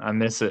 But I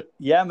miss it.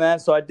 Yeah, man.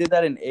 So I did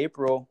that in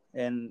April,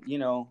 and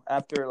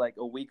after like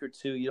a week or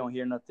 2, you don't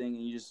hear nothing,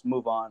 and you just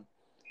move on.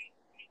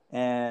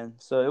 And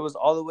so it was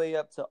all the way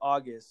up to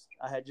August.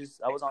 I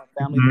was on a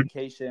family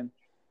vacation,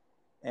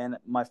 and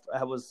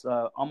I was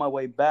on my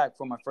way back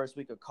for my first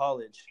week of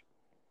college.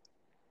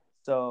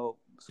 So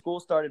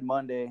school started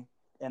Monday,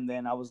 and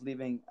then I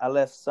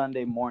left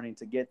Sunday morning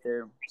to get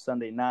there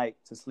Sunday night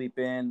to sleep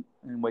in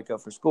and wake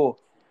up for school.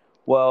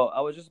 Well, I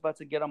was just about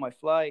to get on my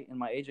flight, and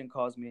my agent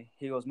calls me.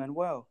 He goes,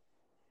 Manuel.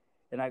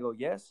 And I go,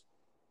 yes.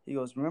 He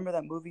goes, remember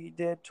that movie you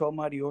did, 12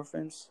 Mighty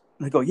Orphans?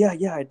 And I go, yeah,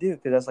 I do.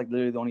 Because that's like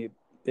literally the only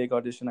big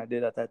audition I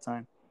did at that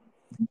time.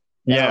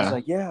 And I was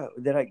like, yeah,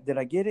 did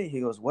I get it?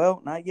 He goes,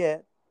 well, not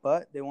yet,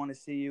 but they want to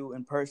see you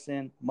in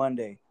person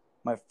Monday,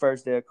 my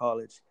first day of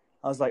college.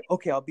 I was like,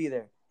 okay, I'll be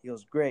there. He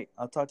goes, great.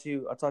 I'll talk to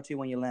you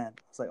when you land.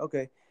 I was like,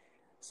 okay.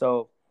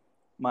 So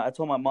I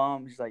told my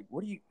mom, she's like,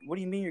 what do you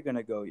mean you're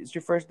gonna go? It's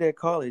your first day of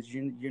college.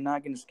 You're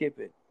not gonna skip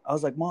it. I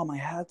was like, Mom, I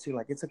had to.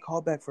 Like, it's a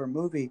callback for a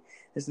movie,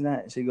 this and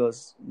that. She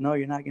goes, no,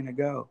 you're not gonna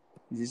go.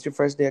 It's your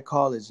first day of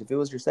college. If it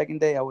was your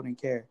second day, I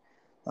wouldn't care.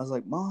 I was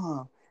like,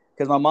 Mom,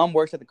 because my mom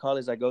works at the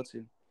college I go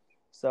to.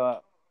 So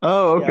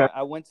okay. Yeah,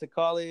 I went to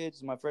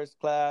college, my first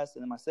class,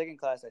 and then my second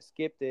class, I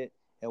skipped it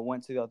and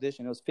went to the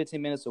audition. It was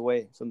 15 minutes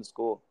away from the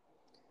school.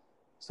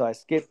 So I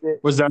skipped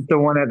it. Was that the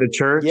one at the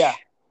church?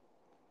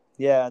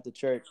 Yeah, at the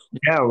church.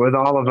 Yeah, with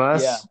all of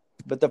us? Yeah.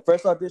 But the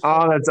first audition.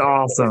 Oh, that's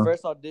awesome. The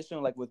first audition,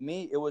 like with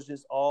me, it was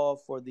just all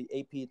for the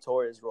AP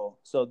Torres role.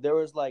 So there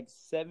was like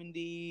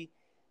 70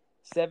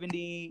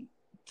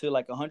 to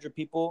like 100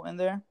 people in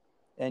there.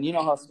 And you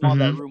know how small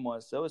that room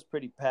was. So it was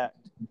pretty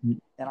packed.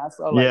 And I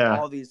saw like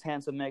all these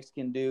handsome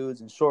Mexican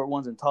dudes and short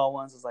ones and tall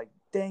ones. It's like,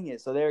 dang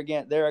it. So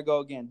there I go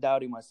again,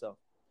 doubting myself.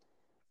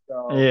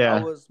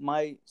 So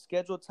my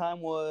scheduled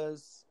time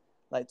was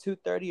like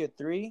 2:30 or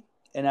 3.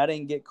 And I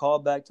didn't get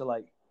called back to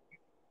like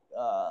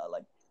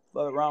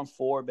around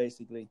 4,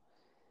 basically.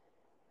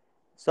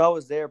 So I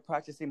was there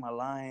practicing my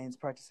lines.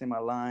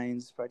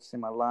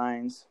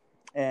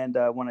 And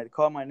when I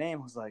called my name,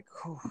 I was like,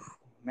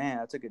 man,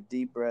 I took a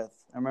deep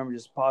breath. I remember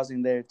just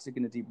pausing there,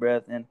 taking a deep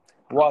breath, and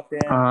walked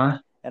in.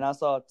 And I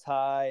saw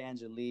Ty,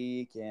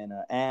 Angelique, and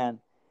Ann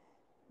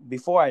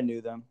before I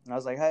knew them. And I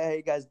was like, hey, how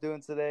you guys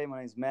doing today? My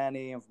name's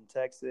Manny. I'm from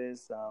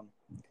Texas.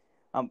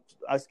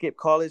 I skipped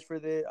college for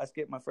this. I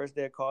skipped my first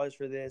day of college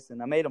for this, and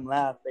I made them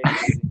laugh,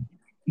 basically.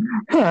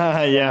 And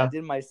I Yeah.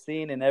 did my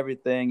scene and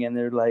everything, and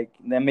they're like,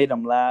 they made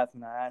them laugh,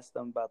 and I asked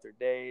them about their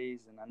days,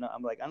 and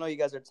I'm like, I know you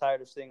guys are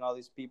tired of seeing all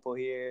these people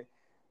here,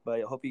 but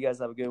I hope you guys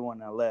have a good one.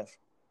 And I left.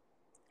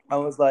 I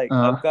was like,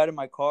 I Uh, got in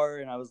my car,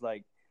 and I was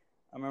like,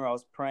 I remember I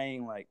was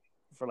praying like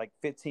for like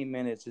 15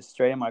 minutes just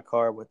straight in my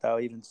car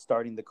without even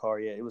starting the car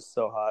yet. It was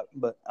so hot,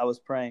 but I was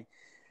praying,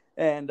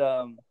 and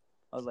I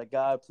was like,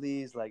 God,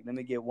 please, like, let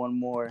me get one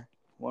more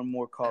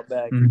call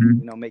back,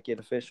 and mhm. make it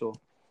official.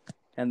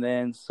 And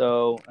then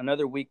so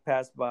another week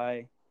passed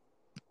by,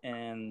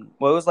 and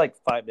well, it was like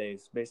 5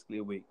 days, basically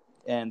a week,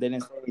 and they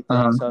didn't say anything.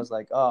 Uh, So I was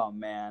like, oh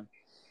man.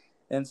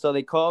 And so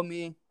they called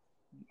me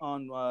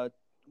on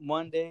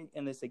Monday,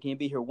 and they said, can you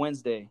be here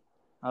Wednesday?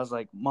 I was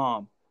like,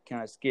 Mom, can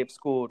I skip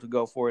school to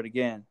go for it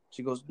again?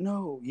 She goes,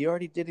 no, you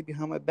already did it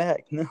behind my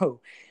back.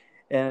 No.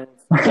 And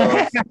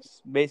so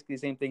basically the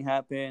same thing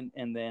happened,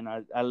 and then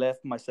I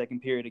left my second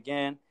period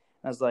again.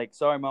 I was like,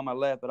 sorry, Mom, I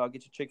left, but I'll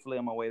get you Chick-fil-A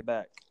on my way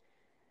back.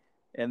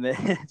 And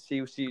then she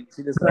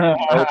just left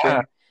me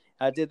open.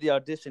 I did the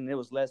audition. It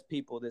was less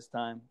people this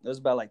time. There was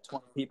about like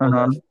 20 people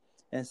uh-huh. left.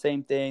 And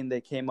same thing.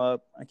 They came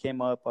up. I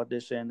came up,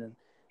 auditioned, and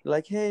they're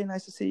like, "Hey,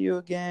 nice to see you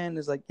again."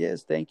 It's like,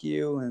 "Yes, thank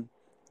you." And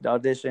the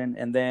audition,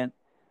 and then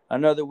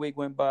another week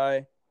went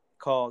by.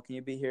 Call. Can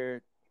you be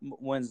here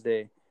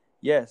Wednesday?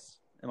 Yes.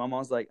 And my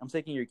mom's like, "I'm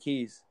taking your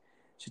keys."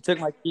 She took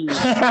my keys.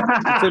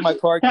 She took my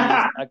car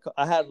keys.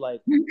 I had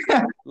like,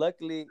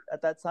 luckily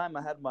at that time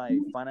I had my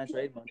financial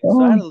aid money,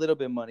 so I had a little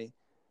bit of money.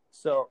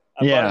 So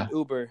I bought an Yeah.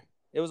 Uber.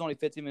 It was only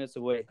 15 minutes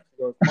away.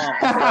 She goes, Mom,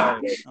 I'm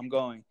sorry, I'm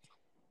going.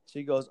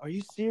 She goes, are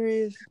you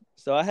serious?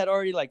 So I had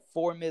already like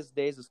 4 missed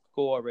days of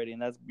school already,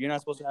 and you're not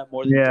supposed to have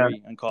more than Yeah.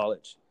 3 in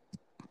college.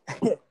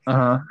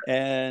 Uh-huh.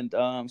 And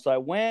so I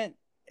went,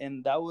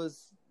 and that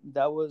was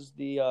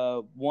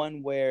the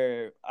one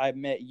where I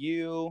met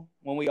you,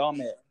 when we all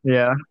met.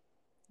 Yeah.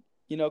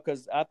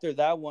 Because after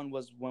that one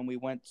was when we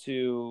went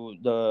to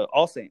the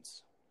All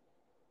Saints.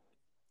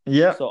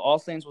 Yep. So All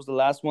Saints was the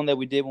last one that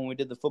we did when we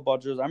did the football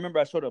drills. I remember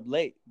I showed up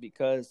late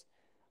because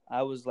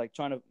I was like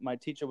my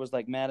teacher was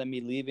like mad at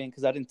me leaving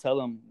because I didn't tell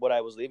him what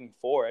I was leaving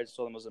for. I just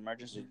told him it was an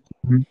emergency.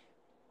 Mhm.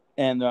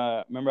 And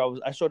remember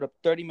I showed up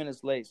 30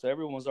 minutes late, so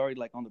everyone was already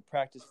like on the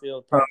practice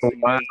field Oh, practicing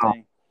and wow.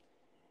 everything.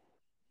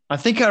 I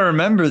think I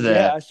remember Yeah,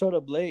 that. I showed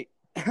up late.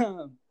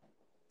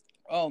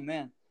 Oh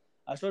man,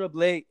 I showed up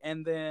late,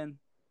 and then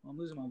I'm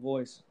losing my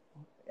voice.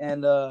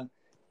 And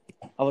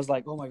I was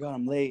like, oh my God,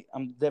 I'm late.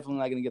 I'm definitely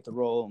not gonna get the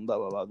role, and blah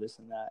blah blah, this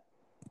and that.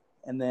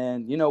 And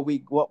then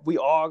we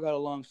all got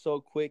along so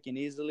quick and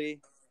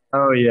easily,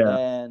 Oh, yeah.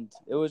 and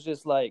it was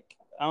just like,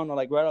 I don't know,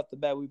 like right off the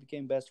bat we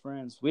became best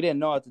friends. We didn't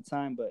know at the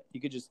time, but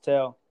you could just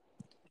tell.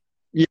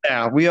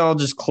 Yeah, we all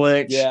just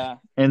clicked Yeah,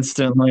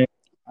 instantly.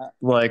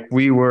 Like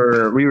we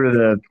were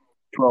the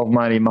 12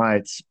 Mighty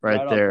Mites right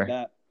right off the there.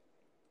 bat.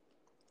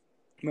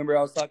 Remember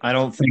I was talking. I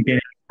don't think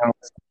anything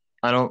else.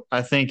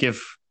 I think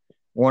if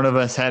one of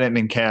us hadn't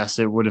been cast,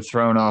 it would have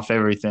thrown off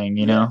everything,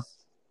 you know?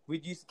 Yes, we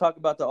used to talk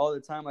about that all the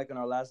time, like on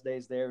our last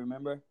days there.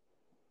 Remember?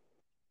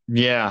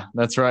 Yeah,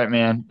 that's right,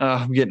 man.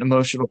 I'm getting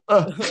emotional.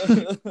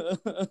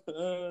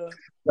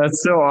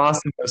 That's so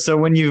awesome. So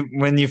when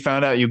you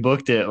found out you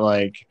booked it,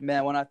 like,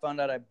 Man, when I found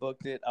out I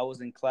booked it, I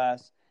was in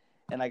class,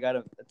 and I got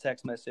a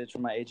text message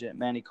from my agent.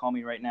 Manny, call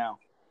me right now.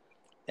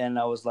 And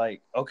I was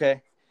like,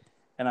 okay.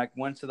 And I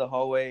went to the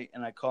hallway,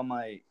 and I called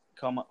my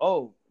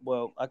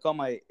I called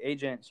my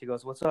agent. She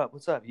goes, what's up?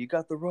 What's up? You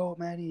got the role,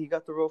 Manny. You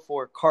got the role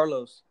for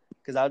Carlos,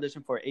 because I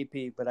auditioned for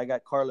AP, but I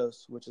got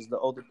Carlos, which is the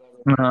older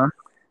brother. uh-huh.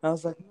 And I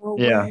was like, no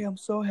Yeah. way, I'm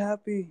so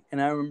happy.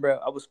 And I remember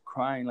I was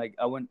crying. Like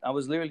I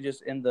was literally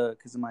just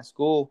because in my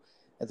school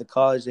at the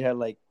college, they had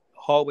like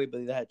hallway,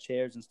 but they had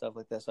chairs and stuff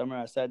like that. So I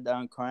remember I sat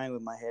down crying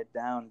with my head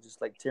down,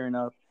 just like tearing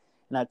up.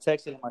 And I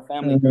texted my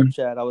family group Mhm.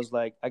 chat. I was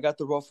like, I got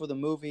the role for the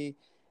movie.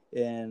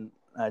 And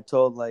I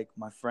told like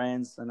my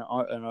friends in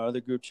our other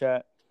group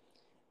chat.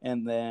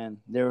 And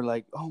then they were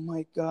like, oh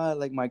my God,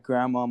 like my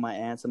grandma, my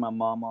aunts, and my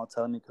mom all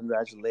telling me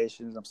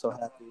congratulations. I'm so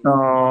happy.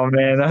 Oh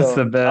man, that's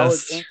the So I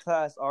was best. in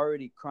class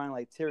already crying,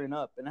 like tearing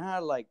up. And I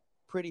had like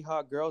pretty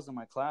hot girls in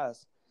my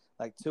class,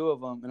 like 2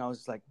 of them. And I was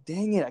just like,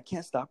 dang it, I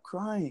can't stop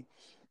crying.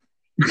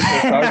 So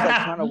I was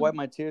like trying to wipe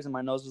my tears, and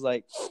my nose was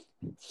like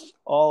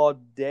all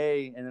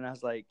day. And then I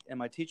was like, and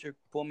my teacher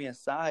pulled me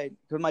aside,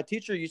 because my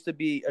teacher used to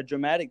be a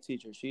dramatic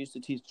teacher. She used to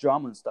teach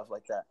drama and stuff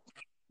like that.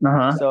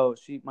 Uh-huh. So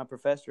my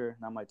professor,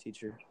 not my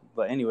teacher,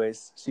 but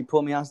anyways, she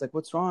pulled me out. I was like,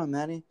 what's wrong,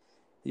 Manny?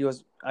 He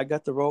goes, I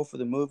got the role for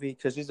the movie,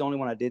 because she's the only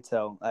one I did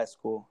tell at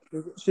school.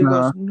 She Uh-huh.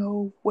 goes,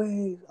 no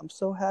way. I'm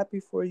so happy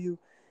for you.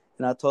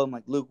 And I told him,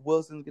 like, Luke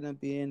Wilson's going to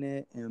be in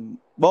it. And,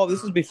 well,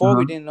 this was before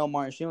we Uh-huh. didn't know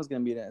Martin Sheen was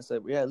going to be there. I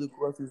said, yeah, Luke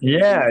Wilson's going to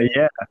be Yeah, in it.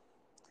 yeah.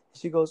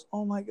 She goes,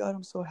 oh, my God,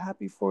 I'm so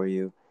happy for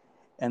you.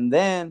 And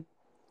then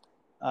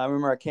I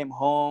remember I came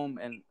home,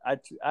 and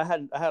I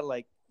had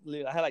like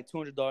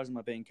 $200 in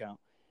my bank account.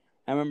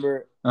 I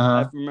remember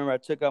Uh-huh. I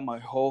took out my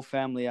whole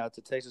family out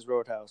to Texas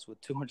Roadhouse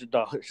with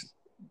 $200.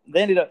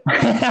 They ended up.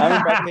 I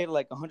remember I paid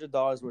like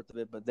 $100 worth of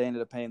it, but they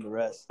ended up paying the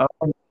rest.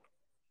 Oh,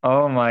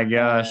 Oh my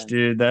gosh, And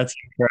dude, that's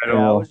yeah, I was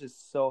incredible.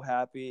 just so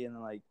happy. And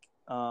like,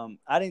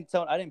 I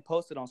didn't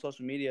post it on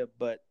social media,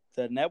 but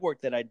the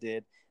network that I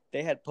did,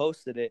 they had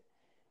posted it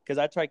because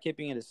I try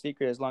keeping it a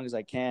secret as long as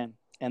I can.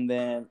 And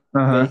then they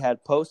Uh-huh.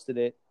 had posted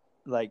it,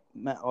 like,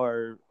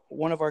 or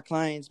one of our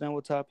clients,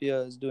 Manuel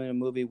Tapia, is doing a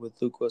movie with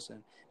Luke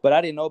Wilson, but I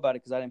didn't know about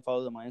it because I didn't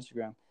follow them on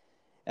Instagram.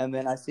 And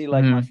then I see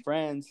like my Hmm.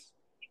 friends,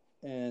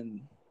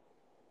 and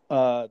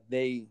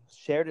they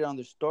shared it on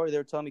their story. They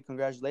were telling me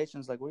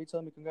congratulations. Like, what are you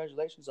telling me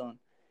congratulations on?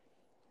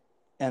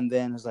 And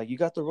then it's like, you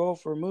got the role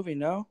for a movie,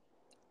 no?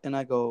 And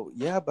I go,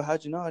 yeah, but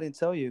how'd you know? I didn't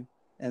tell you.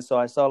 And so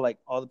I saw like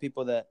all the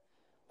people that,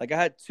 like, I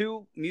had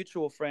two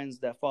mutual friends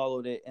that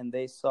followed it, and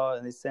they saw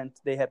it, and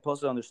they had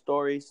posted on their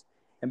stories,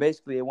 and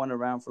basically it went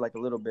around for like a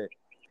little bit.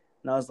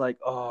 And I was like,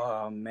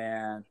 oh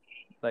man,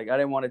 like I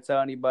didn't want to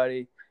tell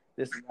anybody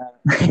this and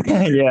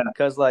that, Yeah.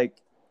 because like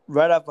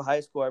right after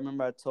high school, I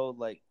remember I told,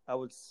 like, I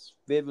would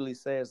vividly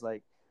say, it's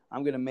like,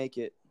 I'm gonna make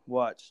it.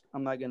 Watch,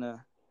 I'm not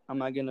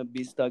gonna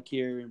be stuck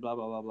here and blah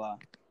blah blah blah,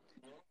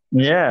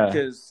 Yeah.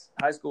 because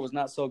high school was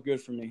not so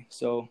good for me.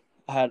 So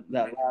I had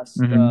that last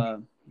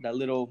Hmm. that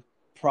little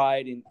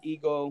pride and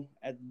ego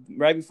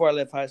right before I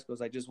left high school.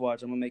 It's like, just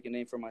watch, I'm gonna make a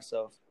name for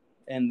myself.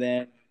 And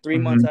then 3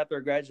 months Hmm. after I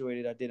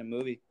graduated, I did a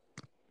movie,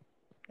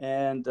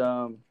 and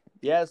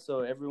yeah, so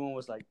everyone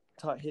was like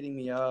hitting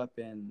me up,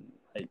 and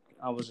like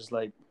I was just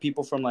like,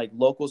 people from like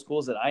local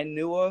schools that I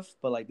knew of,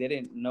 but like they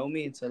didn't know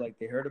me until like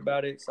they heard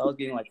about it. So I was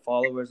getting like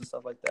followers and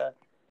stuff like that.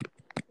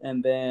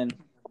 And then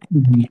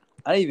Hmm.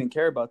 I didn't even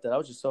care about that. I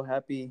was just so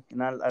happy,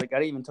 and I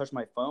didn't even touch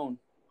my phone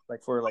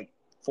like for like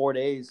 4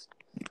 days,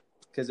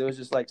 because it was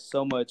just like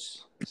so much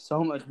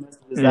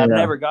messages that I've Yeah.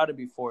 never got it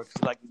before.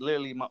 Cause like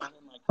literally my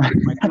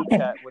group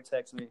chat would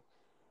text me,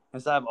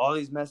 and so I have all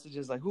these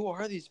messages like, who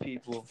are these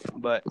people?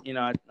 But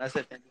I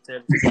said thank you to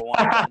every single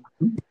one of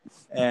them,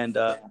 and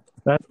That's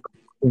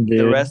awesome, the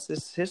dude. rest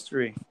is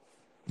history.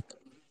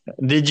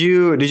 Did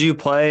you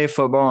play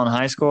football in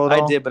high school at I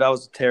all? did, but I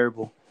was a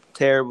terrible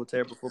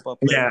football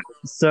player. Yeah.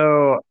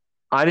 So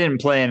I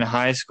didn't play in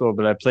high school,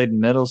 but I played in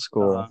middle Uh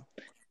school. huh.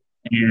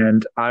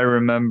 And I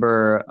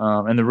remember,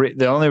 and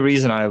the only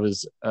reason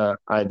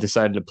I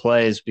decided to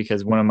play is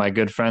because one of my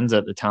good friends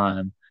at the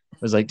time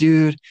was like,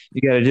 "Dude,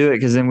 you got to do it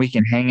because then we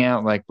can hang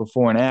out like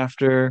before and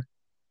after.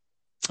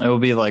 It will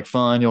be like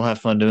fun. You'll have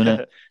fun doing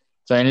it."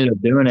 So I ended up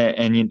doing it,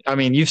 and I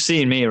mean, you've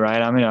seen me,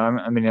 right?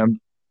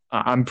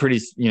 I'm pretty,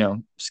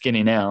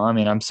 skinny now. I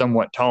mean, I'm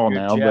somewhat tall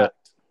You're now, but jacked.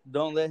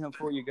 Don't let him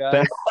fool you that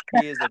guys.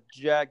 He is a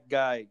jacked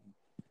guy.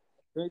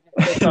 Clicked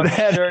on his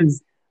that shirt.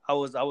 is. I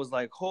was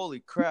like, holy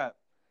crap.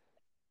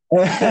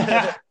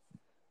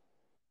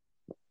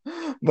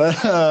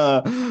 But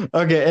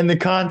okay, in the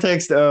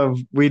context of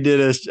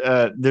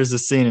there's a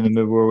scene in the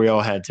movie where we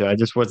all had to. I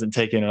just wasn't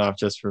taking it off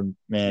just for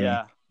Manny.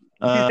 Yeah.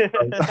 Uh,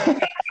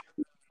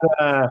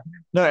 uh,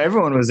 no,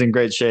 everyone was in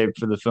great shape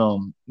for the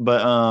film,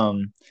 but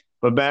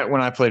back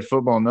when I played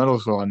football in middle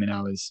school, I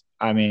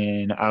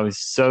mean, I was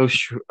so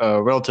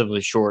relatively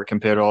short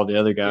compared to all the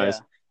other Yeah.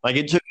 guys. Like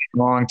it took me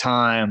a long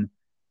time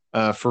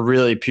for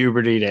really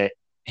puberty to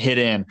hit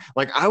in.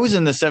 Like I was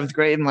in the seventh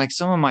grade, and like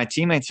some of my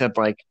teammates had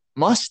like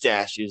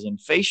mustaches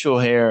and facial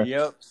hair,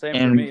 Yep. Same for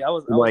and me. I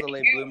was like, a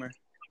late bloomer.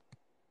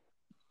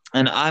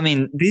 and I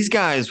mean, these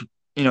guys,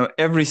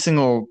 every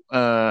single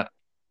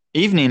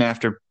evening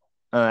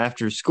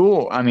after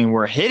school, I mean,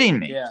 were hitting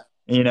me, Yeah.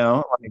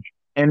 like,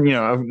 and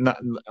not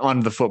on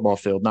the football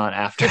field, not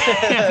after,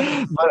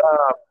 but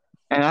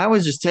and I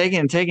was just taking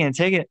and taking and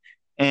taking it.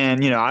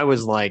 And, I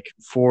was like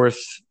fourth,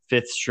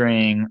 fifth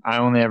string. I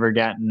only ever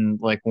gotten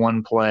like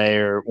one play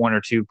or one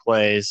or two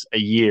plays a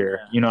year.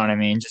 Yeah. You know what I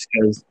mean? Just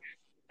because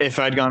if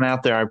I'd gone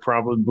out there, I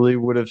probably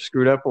would have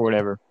screwed up or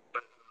whatever.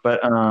 But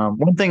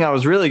one thing I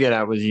was really good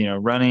at was,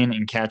 running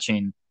and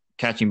catching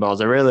balls.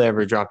 I rarely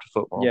ever dropped a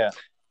football. Yeah.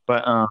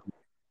 But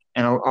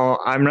and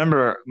I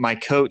remember my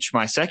coach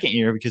my second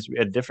year, because we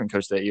had a different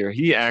coach that year.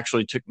 He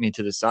actually took me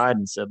to the side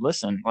and said,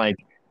 "Listen, like,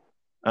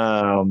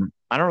 I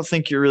don't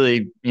think you're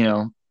really,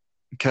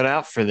 cut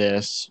out for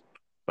this.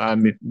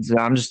 I'm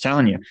just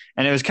telling you."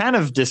 And it was kind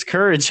of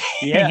discouraging.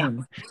 Yeah.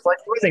 Like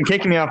he wasn't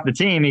kicking me off the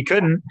team; he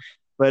couldn't.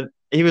 But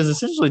he was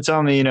essentially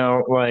telling me,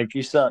 like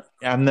You suck.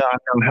 I'm no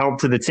help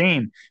to the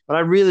team. But I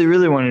really,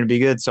 really wanted to be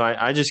good, so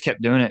I just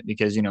kept doing it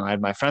because I had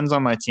my friends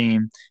on my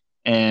team,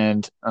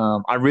 and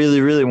I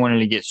really, really wanted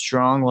to get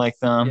strong like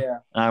them. Yeah.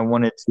 And I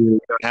wanted to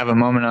have a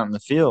moment out in the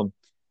field.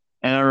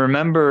 And I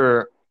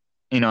remember,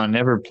 I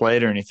never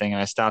played or anything,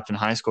 and I stopped in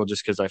high school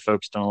just because I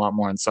focused on a lot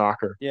more on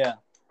soccer. Yeah.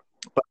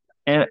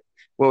 And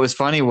what was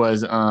funny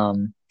was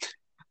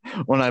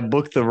when I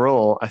booked the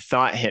role, a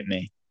thought hit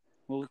me.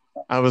 Well,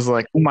 I was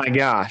like, oh my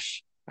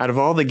gosh, out of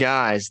all the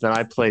guys that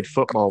I played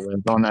football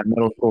with on that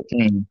middle school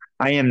team,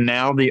 I am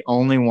now the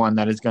only one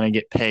that is going to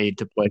get paid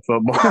to play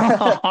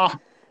football.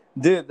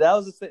 dude, that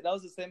was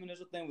the same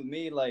initial thing with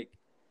me. Like,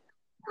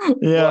 well,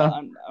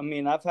 Yeah. I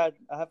mean, I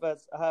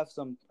have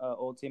some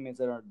old teammates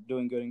that are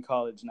doing good in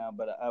college now,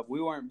 but we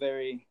weren't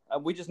very.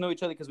 We just know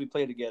each other because we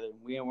played together.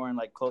 We weren't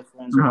like close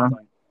friends or Uh-huh.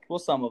 anything. Well,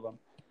 some of them.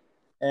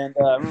 And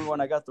I remember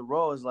when I got the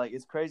role,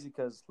 it's crazy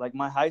because like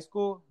my high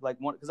school,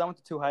 because I went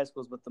to two high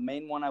schools, but the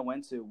main one I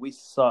went to, we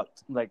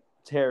sucked like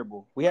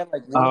terrible. We had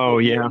like one Oh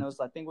good year, yeah. and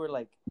I think we were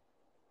like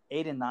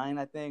 8 and 9.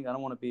 I think I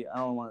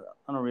don't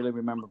really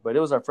remember, but it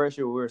was our first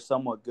year. We were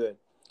somewhat good,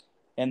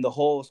 and the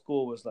whole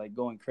school was like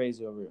going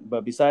crazy over it.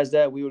 But besides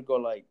that, we would go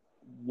like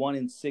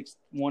 1-6,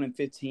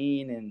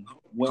 1-15, and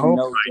win Oh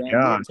no my game. We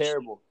were gosh.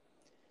 terrible.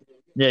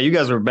 Yeah, you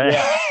guys were bad.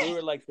 Yeah, we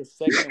were like the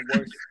second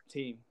worst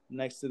team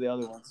next to the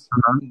other ones.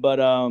 Uh-huh. But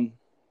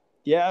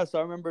yeah. So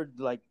I remember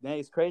like, man,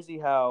 it's crazy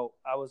how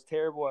I was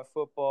terrible at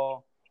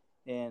football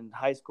in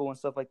high school and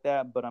stuff like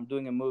that. But I'm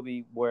doing a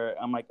movie where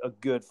I'm like a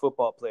good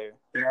football player.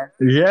 Yeah.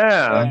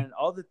 Yeah. And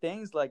all the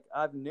things like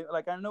I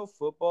know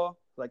football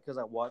like because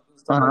I watch and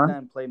stuff like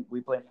that and we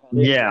play.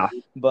 Yeah.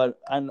 But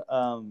I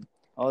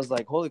was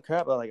like, holy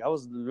crap! I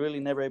was really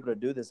never able to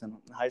do this in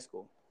high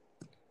school.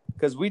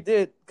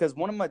 Because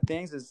one of my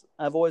things is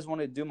I've always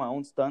wanted to do my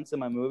own stunts in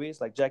my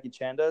movies, like Jackie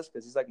Chan does,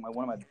 because he's like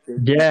one of my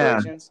big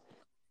inspirations.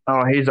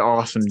 Oh, he's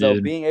awesome, So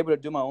dude. being able to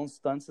do my own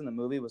stunts in the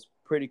movie was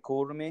pretty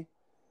cool to me.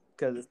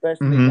 Because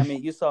especially, I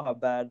mean, you saw how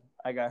bad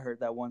I got hurt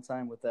that one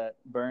time with that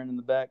burn in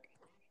the back.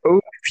 Oh,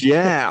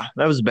 yeah,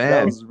 that was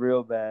bad. That was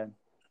real bad.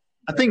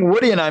 I think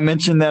Woody and I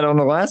mentioned that on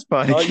the last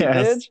podcast. Oh, you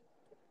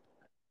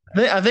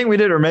did? I think we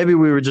did, or maybe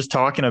we were just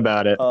talking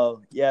about it. Oh,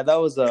 yeah, that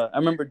was. I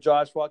remember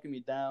Josh walking me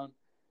down.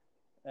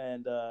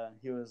 And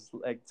he was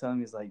like telling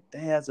me, he's like,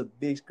 dang, that's a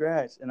big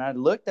scratch. And I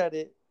looked at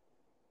it.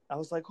 I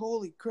was like,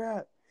 holy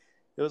crap.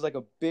 It was like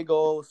a big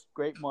old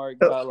scrape mark.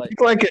 It looked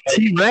like a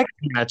T-Rex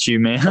at you,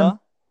 man. Huh?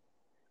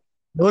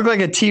 It looked like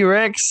a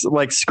T-Rex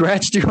like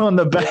scratched you on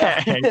the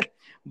back. Yeah.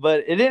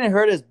 But it didn't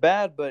hurt as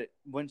bad. But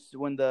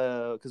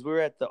because we were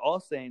at the All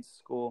Saints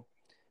school,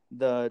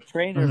 the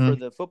trainer for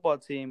the football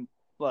team,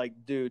 like,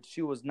 dude,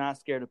 she was not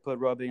scared to put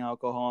rubbing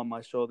alcohol on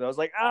my shoulder. I was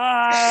like,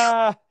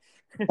 ah.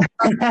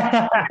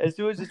 And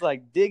she was just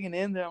like digging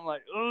in there. I'm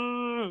like,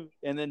 ugh.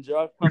 And then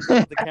Josh comes up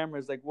with the camera.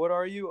 He's like, what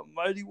are you? A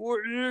mighty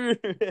warrior.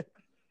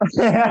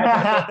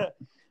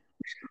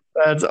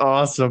 That's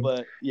awesome.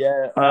 But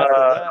yeah, after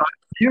that,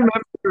 do you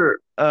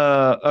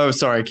remember?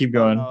 Sorry, keep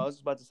going. No, I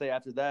was about to say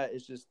after that,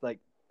 it's just like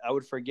I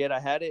would forget I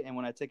had it, and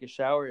when I take a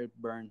shower, it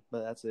burned.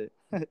 But that's it.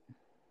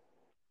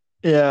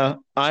 Yeah,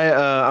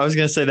 I was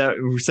gonna say that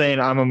saying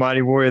I'm a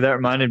mighty warrior. That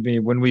reminded me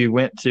when we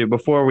went to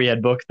before we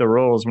had booked the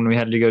roles when we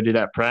had to go do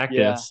that practice.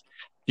 Yeah.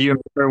 Do you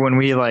remember when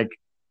we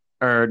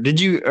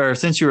or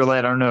since you were late,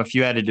 I don't know if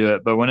you had to do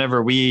it, but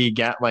whenever we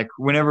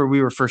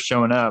were first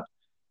showing up,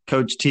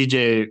 Coach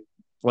TJ,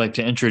 like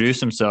to introduce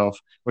himself,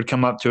 would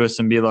come up to us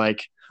and be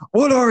like,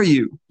 "What are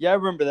you?" Yeah, I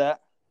remember that.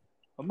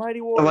 A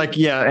mighty warrior. Like,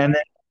 yeah, and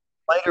then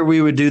later we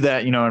would do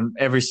that,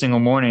 every single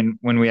morning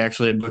when we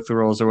actually had booked the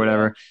roles or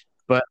whatever.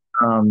 But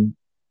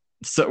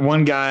so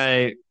one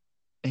guy,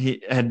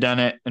 he had done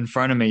it in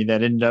front of me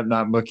that ended up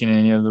not booking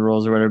any of the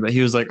roles or whatever. But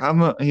he was like,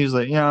 I'm a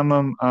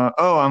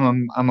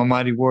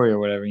mighty warrior or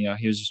whatever.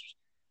 He was just,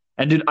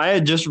 and dude, I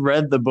had just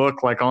read the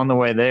book like on the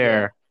way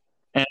there,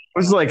 and I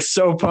was like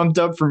so pumped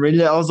up for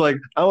reading it.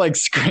 I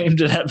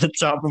screamed it at the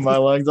top of my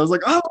lungs. I was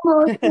like, I'm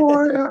a mighty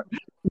warrior.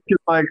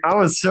 Like I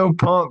was so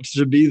pumped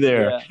to be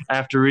there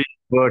after reading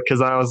the book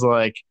because I was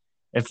like,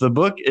 if the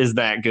book is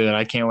that good,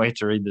 I can't wait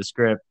to read the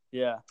script.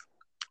 Yeah.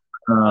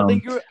 I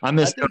think you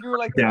were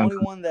like the only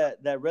one that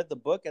read the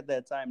book at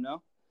that time,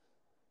 no?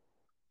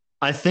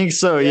 I think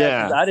so,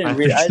 yeah. I didn't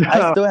read it.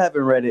 I still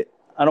haven't read it.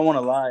 I don't want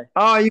to lie.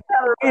 Oh, you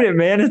gotta read it,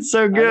 man. It's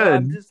so good.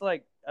 I'm just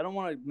like, I don't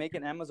want to make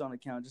an Amazon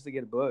account just to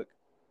get a book.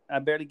 I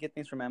barely get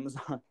things from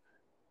Amazon.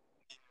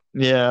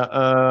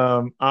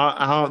 Yeah.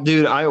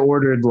 Dude, I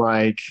ordered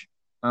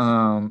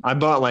I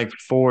bought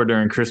 4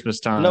 during Christmas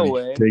time. No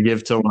way. To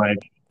give to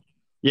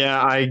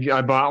yeah,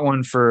 I bought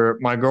one for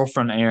my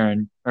girlfriend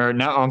Erin, or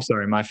no, I'm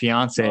sorry, my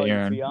fiance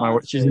Erin.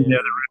 She's in the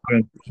other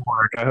room at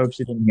work. I hope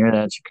she didn't hear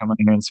that. She'd come in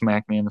here and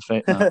smack me in the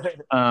face.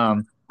 I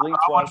bought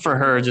one for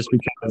her just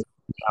because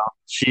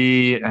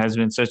she has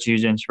been such a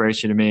huge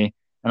inspiration to me,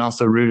 and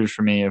also rooted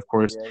for me, of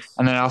course. Yes.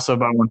 And then I also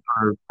bought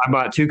I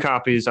bought 2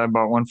 copies. I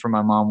bought one for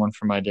my mom, one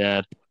for my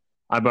dad.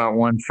 I bought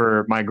one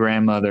for my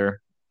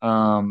grandmother,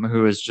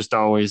 who has just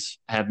always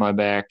had my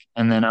back,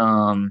 and then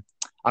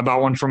I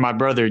bought one for my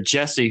brother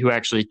Jesse, who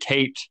actually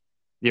taped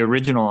the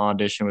original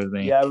audition with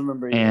me. Yeah, I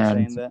remember you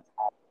saying that.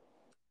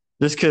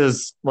 Just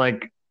because,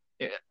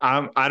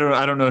 I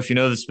don't know if you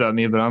know this about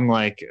me, but I'm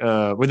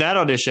with that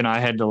audition, I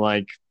had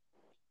to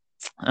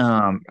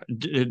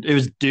it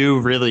was due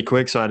really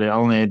quick, so I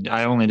only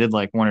did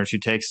 1 or 2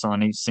 takes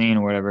on each scene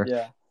or whatever.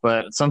 Yeah.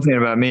 But something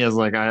about me is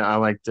I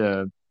like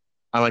to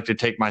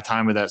take my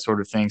time with that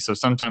sort of thing. So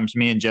sometimes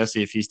me and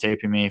Jesse, if he's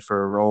taping me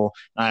for a role,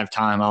 and I have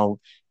time,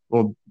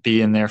 we'll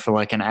be in there for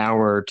an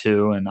hour or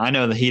 2. And I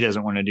know that he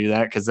doesn't want to do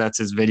that because that's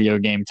his video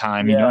game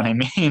time. You know what I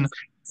mean?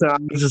 So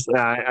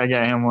I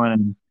got him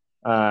one.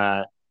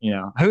 And,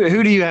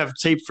 who do you have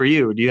taped for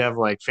you? Do you have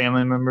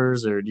family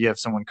members, or do you have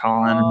someone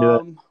call in and do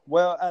it?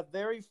 Well, at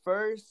very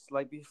first,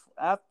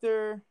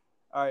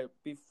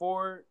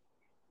 before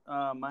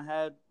I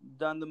had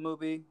done the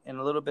movie and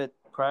a little bit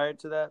prior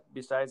to that,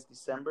 besides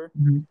December,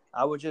 Mhm.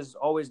 I would just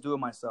always do it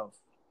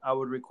myself. I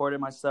would record it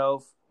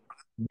myself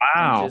and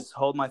Wow. just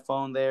hold my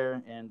phone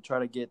there and try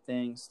to get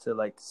things to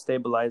like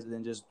stabilize it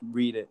and just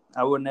read it.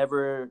 I would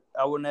never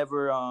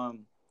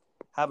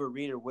have a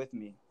reader with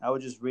me. I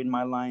would just read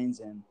my lines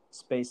and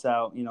space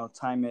out,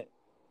 time it,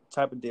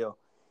 type of deal.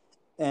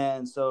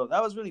 And so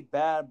that was really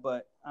bad,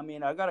 but I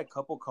mean, I got a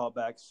couple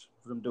callbacks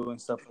from doing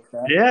stuff like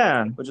that,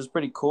 Yeah. which is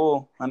pretty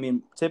cool. I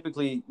mean,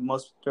 typically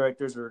most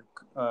directors or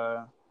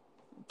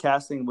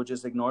casting would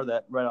just ignore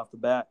that right off the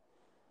bat.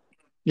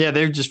 Yeah,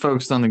 they're just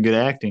focused on the good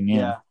acting. Yeah.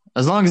 Yeah.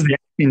 As long as the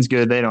acting's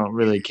good, they don't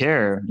really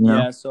care, you know?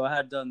 Yeah, so I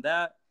had done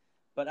that,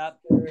 but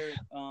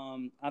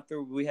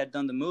after we had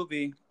done the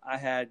movie, I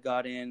had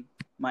got in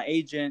my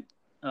agent.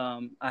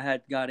 I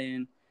had got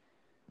in.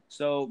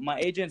 So my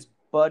agent's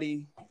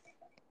buddy,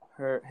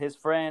 his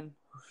friend,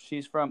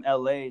 she's from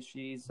LA.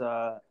 She's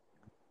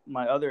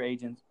my other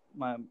agent.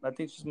 I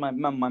think she's my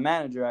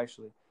manager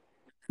actually.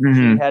 She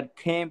Mhm. had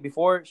came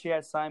before she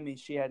had signed me.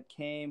 She had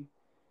came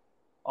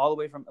all the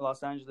way from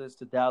Los Angeles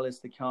to Dallas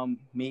to come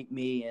meet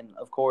me and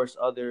of course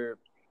other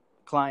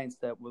clients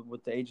that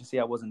with the agency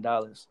I was in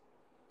Dallas.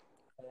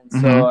 And so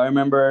Mhm. I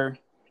remember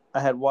I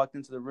had walked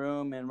into the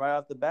room and right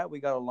off the bat we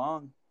got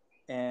along.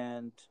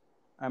 And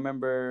I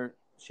remember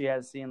she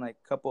had seen like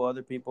a couple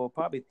other people,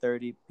 probably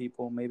 30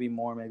 people, maybe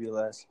more, maybe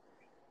less.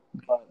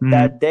 But Mhm.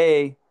 that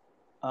day,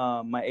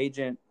 my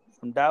agent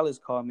from Dallas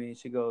called me.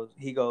 He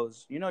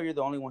goes, you're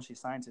the only one she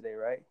signed today,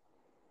 right?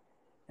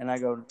 And I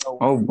go, no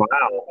Oh, way.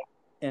 wow.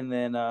 And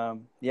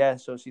then, yeah,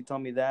 so she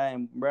told me that,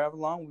 and right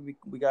along,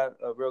 we got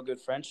a real good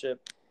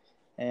friendship.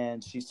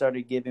 And she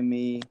started giving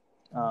me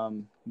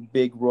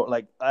big role.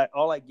 Like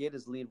all I get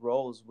is lead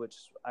roles,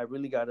 which I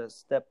really got to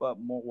step up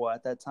more. Well,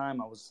 at that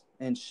time, I was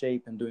in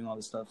shape and doing all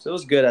this stuff, so it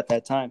was good at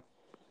that time.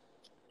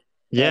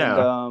 And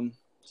Yeah.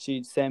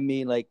 she'd send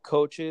me like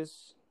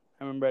coaches.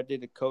 I remember I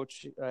did a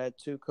coach. I had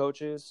two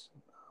coaches.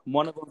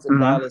 One of them's in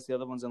Mhm. Dallas, the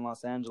other one's in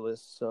Los Angeles.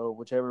 So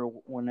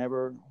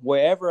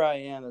wherever I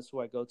am, that's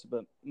where I go to.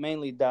 But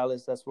mainly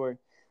Dallas, that's where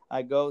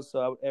I go.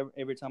 So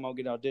every time I would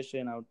get an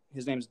audition,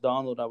 his name's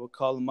Donald. I would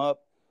call him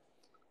up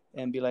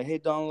and be like, "Hey,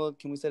 Donald,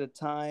 can we set a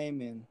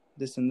time and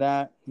this and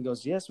that?" He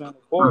goes, "Yes, man, of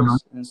Uh-huh.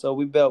 course." And so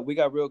we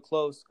got real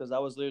close because I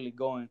was literally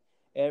going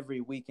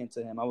every weekend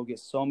to him. I would get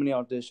so many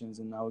auditions,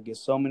 and I would get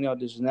so many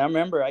auditions. And I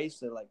remember I used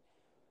to like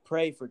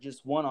pray for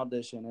just one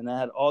audition, and I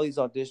had all these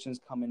auditions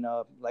coming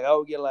up. Like I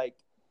would get like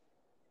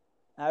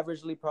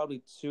averagely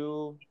probably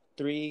 2,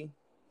 3,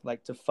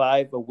 like to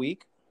 5 a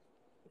week,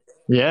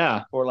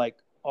 Yeah. or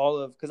like all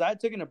of because I had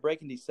taken a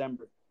break in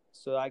December.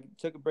 So I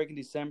took a break in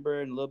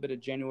December and a little bit of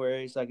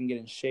January so I can get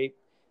in shape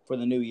for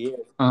the new year.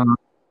 Uh-huh.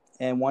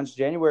 And once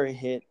January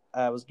hit,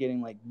 I was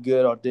getting like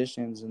good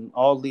auditions and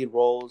all lead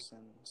roles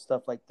and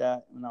stuff like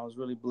that. And I was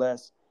really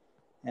blessed.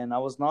 And I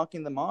was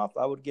knocking them off.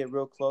 I would get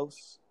real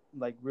close,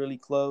 like really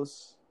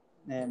close.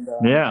 And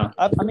Yeah.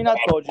 I mean, I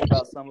told you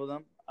about some of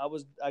them. I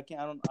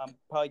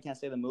probably can't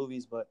say the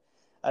movies, but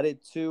I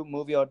did 2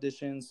 movie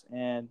auditions.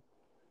 And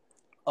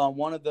on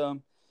one of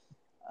them,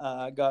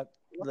 I got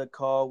the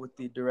call with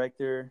the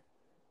director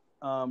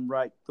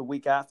right the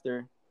week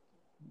after.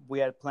 We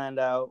had planned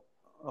out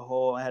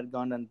I had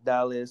gone down to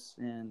Dallas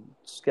and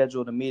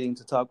scheduled a meeting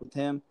to talk with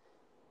him.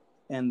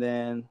 And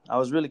then I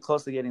was really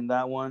close to getting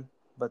that one,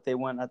 but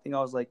I think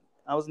I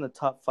was in the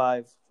top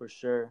 5 for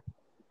sure.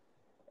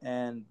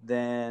 And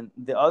then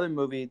the other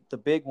movie, the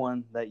big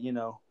one that, we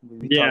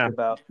talked Yeah.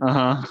 about,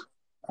 Uh-huh.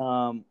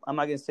 I'm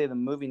not going to say the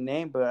movie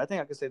name, but I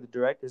think I could say the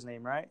director's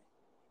name, right?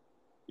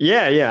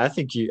 Yeah, yeah. I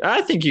think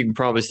you can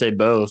probably say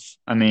both.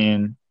 I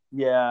mean,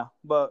 Yeah,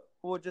 but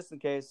well, just in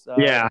case,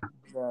 yeah.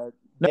 No,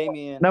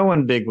 Damien. no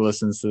one big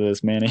listens to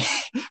this, Manny.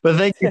 But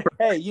thank you for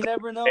Hey, you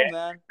never know,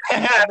 man.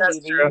 I that's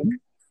believe in true. you.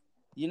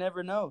 You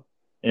never know.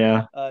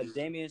 Yeah.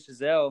 Damien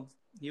Chazelle,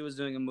 he was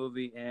doing a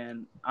movie,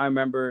 and I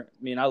remember.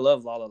 I mean, I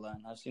love La La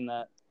Land. I've seen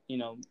that.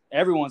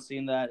 Everyone's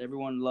seen that.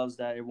 Everyone loves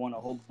that. It won a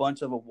whole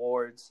bunch of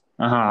awards,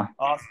 Uh-huh.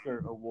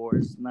 Oscar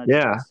awards, not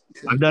Yeah.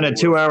 just I've done a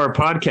awards. 2-hour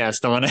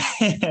podcast on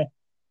it.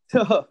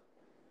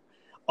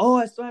 Oh,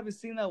 I still haven't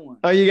seen that one.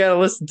 Oh, you gotta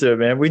listen to it,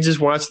 man. We just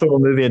watched the whole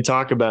movie and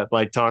talk through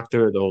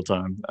it the whole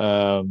time.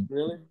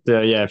 Really?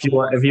 So yeah, I'm gonna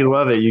watch if that you one.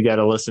 love it, you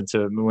gotta listen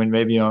to it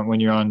when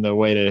you're on the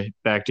way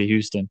back to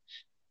Houston.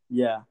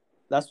 Yeah,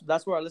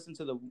 that's where I listened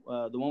to the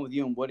one with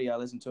you and Woody. I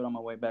listened to it on my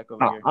way back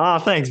over Oh, here.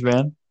 thanks,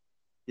 man.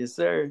 Yes,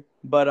 sir.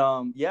 But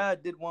yeah, I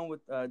did one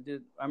with I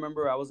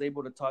remember I was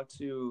able to talk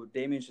to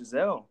Damien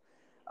Chazelle.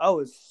 I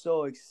was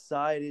so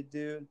excited,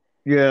 dude.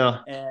 Yeah.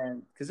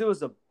 And because it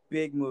was a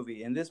big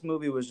movie, and this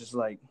movie was just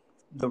like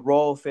the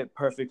role fit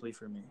perfectly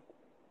for me,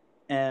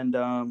 and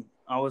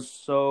I was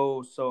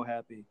so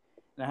happy.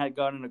 And I had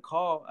gotten a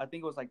call. I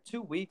think it was like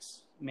 2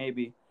 weeks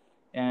maybe,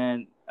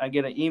 and I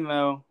get an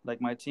email.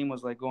 Like my team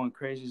was like going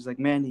crazy. He's like,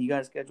 "Man, you got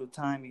to schedule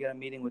time. You got a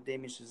meeting with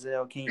Damien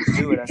Chazelle. Can you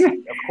do it?" I said,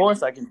 "Of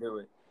course I can do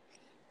it."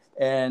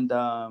 And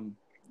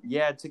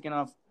yeah, taking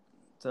off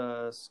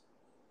to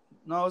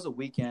no, it was a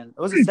weekend.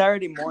 It was a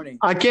Saturday morning.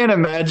 I can't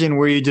imagine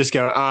where you just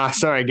go,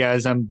 sorry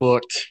guys, I'm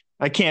booked.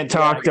 I can't Yeah,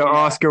 talk to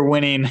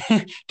Oscar-winning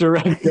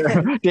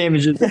director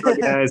Damien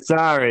Chazelle, guys.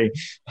 Sorry.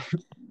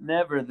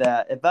 never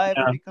that. If I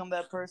ever become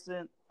that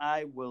person,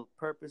 I will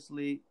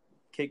purposely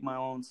kick my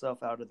own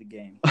self out of the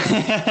game.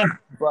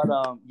 But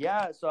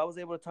yeah, so I was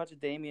able to talk to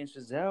Damien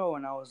Chazelle,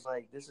 and I was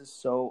like, this is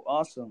so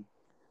awesome.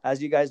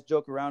 As you guys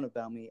joke around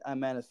about me, I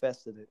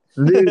manifested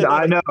Dude,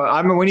 I it. know. I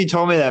remember when you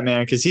told me that,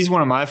 man, because he's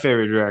one of my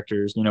favorite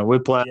directors. You know,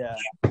 Whiplash, Yeah.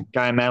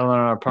 Guy Madeline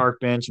on our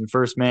park bench, and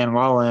First Man in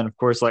La La Land. Of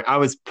course, like I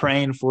was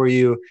praying for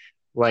you,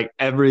 like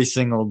every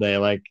single day.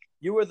 Like,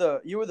 You were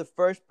the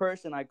first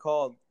person I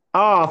called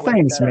oh, with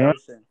thanks, that man.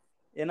 audition.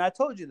 And I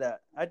told you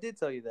that. I did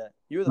tell you that.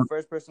 You were the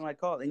first person I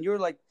called. And you were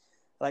like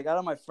out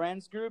of my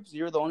friends groups,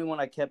 you're the only one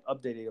I kept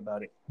updating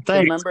about it.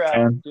 Thanks, remember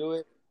man.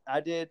 I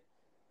did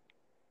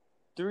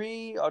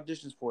 3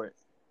 auditions for it.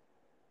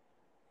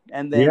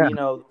 And then, Yeah,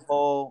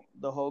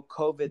 the whole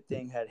COVID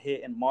thing had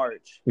hit in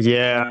March.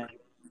 yeah. And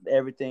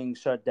everything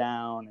shut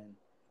down and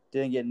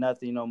didn't get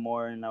nothing no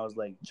more. And I was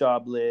like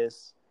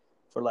jobless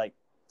for like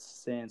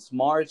since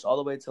March all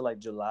the way to like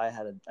July.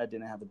 I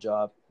didn't have a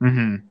job.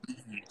 Hmm.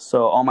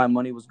 So all my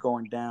money was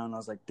going down. I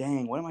was like,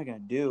 dang, what am I gonna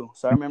do?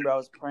 So I remember I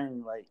was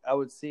praying, like I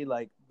would see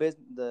like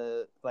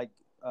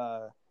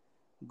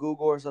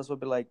Google or stuff would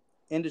be like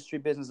industry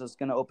business is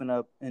gonna open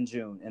up in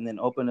June and then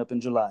open up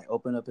in July,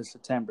 open up in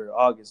September,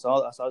 August.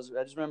 I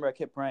just remember I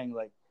kept praying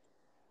like,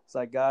 it's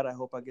like, God, I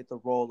hope I get the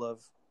role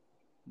of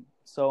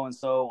so and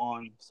so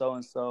on so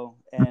and so,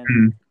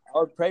 and I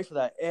would pray for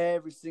that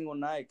every single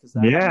night because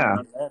I had no Yeah.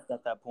 money left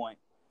at that point.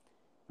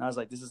 And I was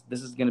like, this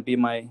is gonna be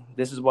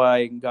this is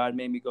why God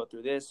made me go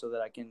through this so that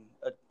I can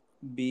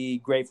be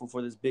grateful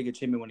for this big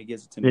achievement when He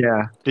gives it to me.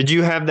 Yeah. Did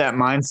you have that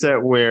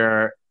mindset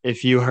where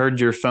if you heard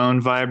your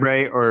phone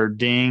vibrate or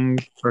ding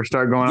or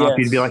start going off,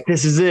 you'd be Yes, like,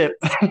 this is it?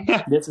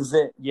 this is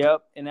it.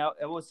 Yep. And I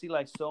will see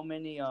like so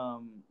many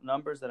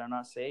numbers that are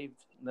not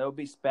saved. There will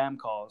be spam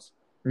calls,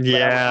 but I would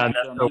Yeah, answer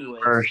that's them the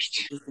anyways,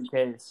 worst. just in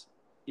case.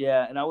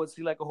 Yeah, and I would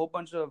see like a whole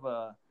bunch of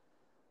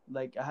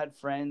like I had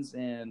friends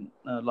in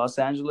Los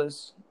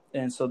Angeles,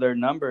 and so their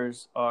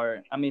numbers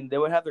are. I mean, they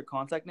would have their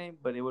contact name,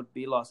 but it would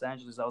be Los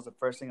Angeles. That was the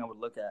first thing I would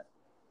look at.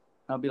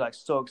 I'd be like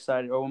so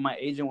excited. Or when my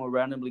agent would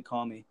randomly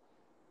call me,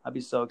 I'd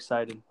be so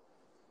excited.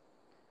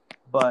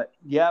 But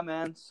yeah,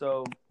 man.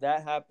 So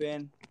that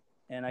happened,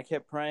 and I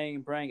kept praying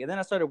and praying, and then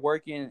I started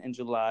working in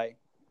July,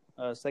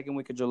 second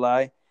week of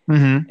July,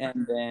 Hmm.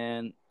 and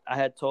then I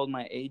had told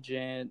my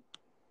agent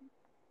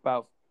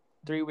about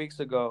 3 weeks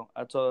ago.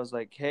 I was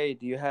like, "Hey,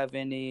 do you have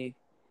any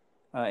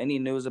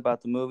news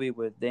about the movie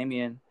with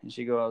Damien?" And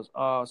she goes,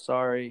 "Oh,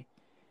 sorry,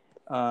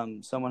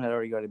 someone had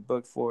already got it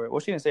booked for it." Well,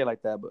 she didn't say it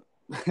like that, but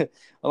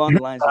along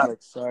the lines, she's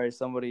like, "Sorry,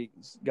 somebody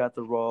got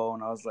the role,"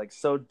 and I was like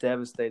so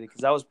devastated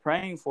because I was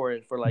praying for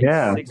it for like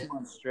Yeah. 6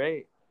 months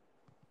straight.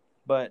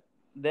 But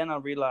then I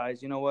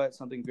realized, you know what?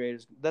 Something greater.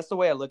 That's the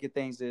way I look at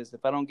things. Is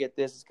if I don't get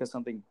this, it's because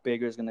something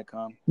bigger is gonna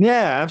come.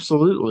 Yeah,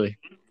 absolutely.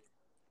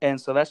 And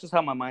so that's just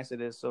how my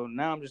mindset is. So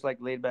now I'm just like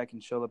laid back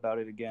and chill about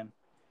it again.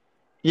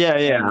 Yeah,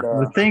 yeah.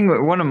 And The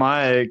thing, one of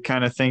my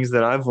kind of things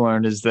that I've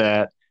learned is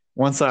that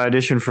once I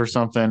audition for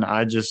something,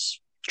 I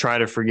just try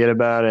to forget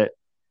about it.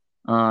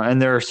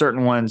 And there are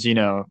certain ones, you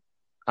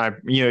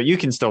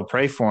can still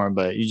pray for them,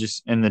 but you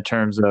just, in the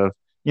terms of,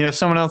 if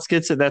someone else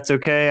gets it, that's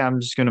okay. I'm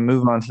just going to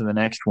move on to the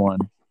next one.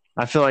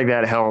 I feel like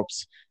that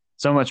helps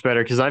so much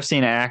better because I've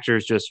seen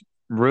actors just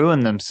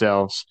ruin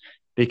themselves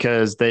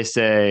because they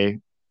say,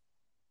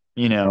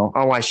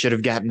 oh, I should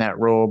have gotten that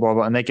role, blah,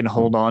 blah. And they can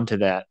hold on to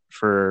that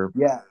for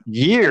yeah, and they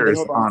years,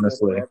 hold on to it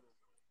honestly. forever.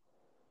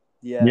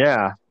 Yeah.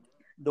 Yeah.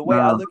 The way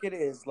I look at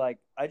it is like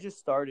I just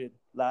started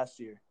last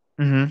year.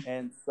 Mm-hmm.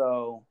 And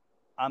so,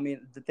 I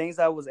mean, the things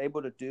I was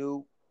able to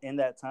do in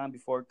that time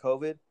before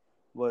COVID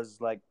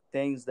was like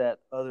things that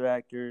other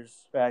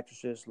actors or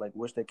actresses like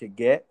wish they could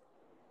get.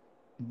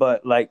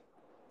 But like,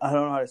 I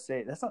don't know how to say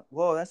it.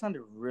 That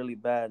sounded really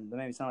bad. That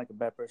made me sound like a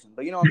bad person.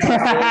 But you know what I'm trying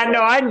to say?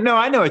 Like,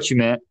 I know what you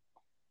meant.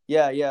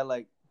 yeah,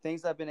 like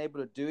things I've been able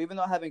to do, even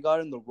though I haven't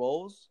gotten the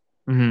roles.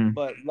 Mm-hmm.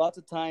 But lots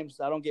of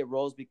times I don't get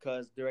roles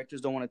because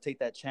directors don't want to take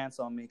that chance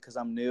on me because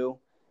I'm new.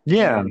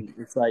 Yeah. And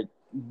it's like,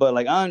 but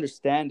like I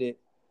understand it.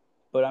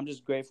 But I'm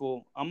just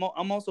grateful.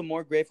 I'm also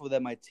more grateful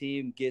that my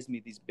team gives me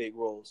these big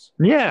roles.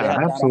 Yeah, They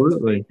have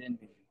absolutely. faith in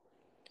me.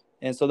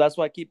 And so that's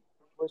why I keep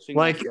pushing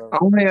Like myself.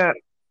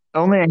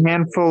 only a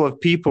handful of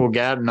people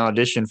got an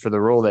audition for the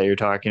role that you're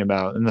talking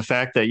about, and the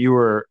fact that you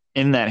were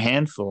in that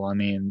handful, I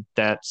mean,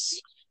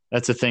 that's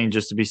a thing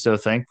just to be so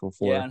thankful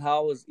for. Yeah, and how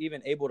I was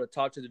even able to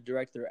talk to the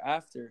director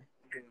after.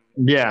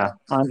 Yeah,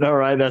 I know,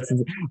 right? That's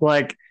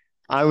like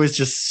I was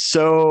just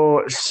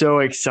so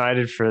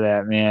excited for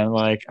that, man.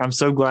 Like I'm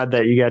so glad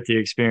that you got to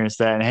experience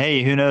that. And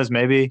hey, who knows?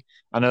 Maybe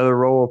another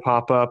role will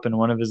pop up in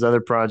one of his other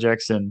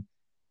projects, and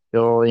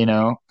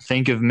he'll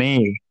think of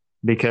me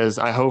because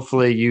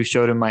hopefully you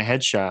showed him my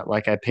headshot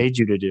like I paid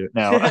you to do it.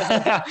 No,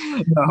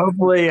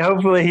 no,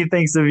 hopefully he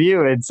thinks of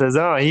you and says,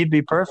 "Oh, he'd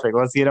be perfect.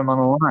 Let's get him on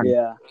the line."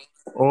 Yeah.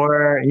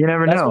 Or you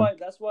never know.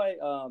 That's why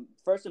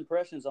first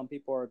impressions on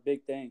people are a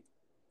big thing.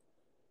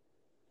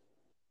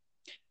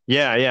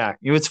 Yeah, yeah.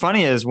 What's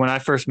funny is when I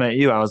first met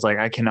you, I was like,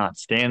 I cannot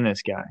stand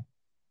this guy,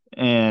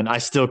 and I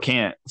still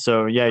can't.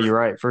 So yeah, you're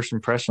right. First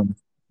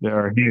impressions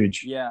are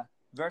huge. Yeah,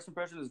 first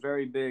impression is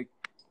very big.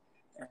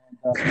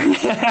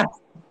 And,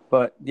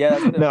 but yeah,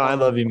 that's the No, I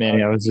important love thing you, about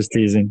Manny. it. I was just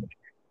teasing.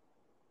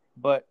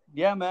 But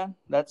yeah, man,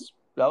 that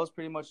was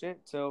pretty much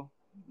it. So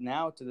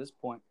now to this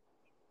point.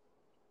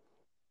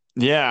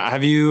 Yeah,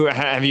 have you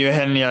had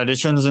any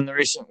auditions in the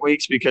recent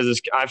weeks?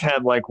 Because I've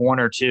had like one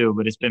or two,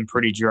 but it's been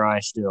pretty dry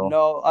still.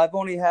 No, I've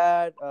only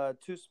had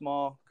two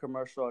small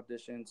commercial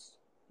auditions.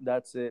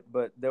 That's it.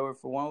 But they were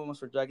for one of them was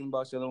for Jack in the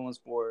Box, the other one was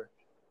for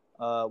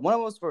one of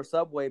them was for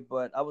Subway.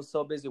 But I was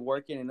so busy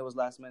working, and it was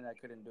last minute I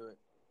couldn't do it.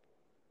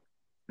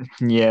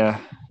 Yeah,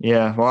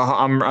 yeah. Well,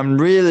 I'm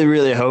really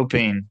really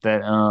hoping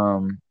that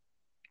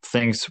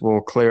things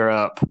will clear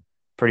up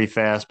pretty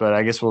fast, but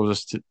I guess we'll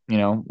just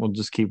we'll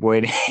just keep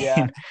waiting.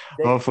 Yeah,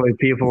 Hopefully,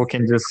 people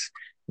can just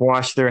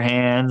wash their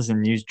hands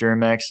and use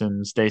Germex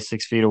and stay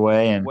 6 feet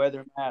away, and wear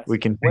their mask. we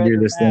can Wear figure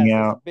their this thing mask.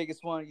 That's the out.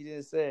 biggest one you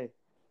didn't say.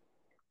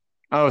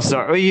 Oh,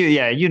 sorry. Oh,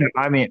 yeah,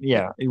 I mean,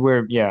 yeah,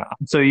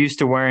 I'm so used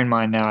to wearing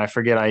mine now, I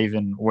forget I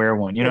even wear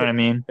one. You know what I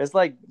mean? It's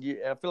like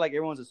I feel like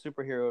everyone's a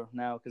superhero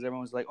now because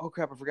everyone's like, "Oh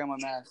crap, I forgot my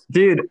mask."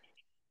 Dude,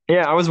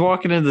 yeah, I was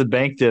walking into the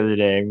bank the other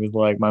day with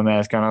like my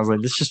mask on. I was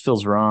like, this just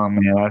feels wrong,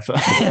 man. I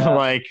felt Yeah.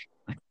 like,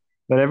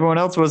 but everyone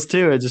else was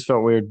too. It just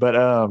felt weird.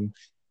 But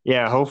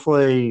yeah,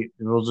 hopefully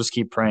we'll just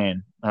keep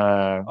praying.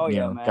 Oh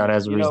yeah, God man.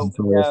 has a reason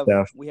for this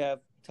stuff. We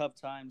have tough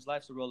times.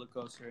 Life's a roller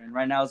coaster, and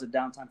right now is a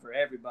downtime for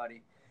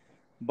everybody.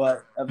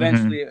 But Hmm.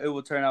 eventually, it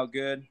will turn out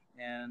good.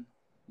 And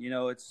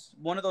it's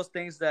one of those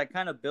things that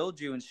kind of build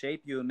you and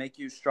shape you and make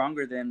you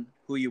stronger than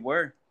who you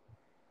were.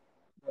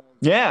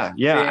 Yeah,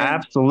 yeah, Been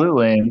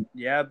absolutely.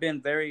 Yeah, I've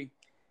been very,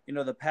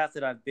 the path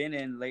that I've been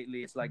in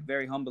lately. It's like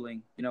very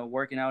humbling.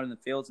 Working out in the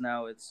fields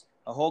now, it's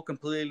a whole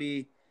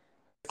completely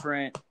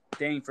different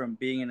thing from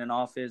being in an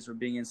office or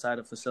being inside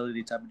a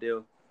facility type of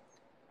deal.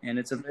 And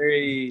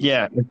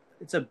Yeah,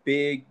 it's a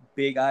big,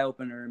 big eye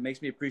opener. It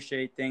makes me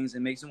appreciate things.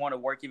 It makes me want to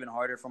work even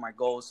harder for my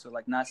goals to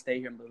like not stay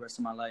here for the rest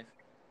of my life.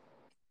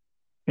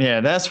 yeah,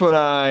 that's what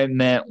I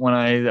meant when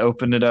I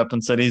opened it up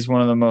and said he's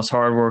one of the most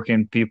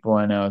hardworking people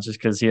I know, just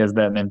because he has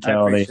that I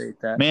mentality. appreciate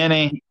that.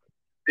 Manny,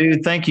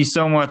 dude, thank you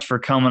so much for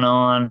coming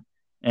on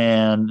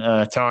and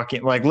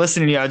talking. Like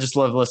listening to you, I just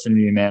love listening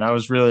to you, man. I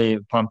was really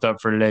pumped up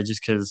for today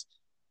just because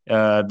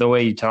the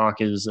way you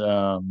talk is,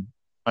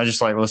 I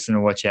just like listening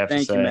to what you have to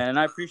Thank you, say. man. And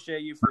I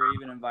appreciate you for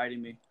even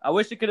inviting me. I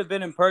wish it could have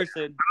been in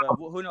person, but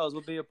who knows?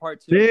 We'll be a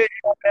part two. Dude,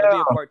 There'll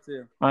be a part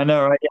two. I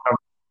know, right? Yeah,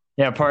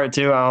 yeah. Part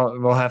two,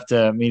 we'll have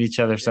to meet each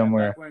other Yeah,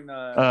 somewhere. back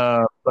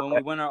when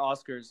we win our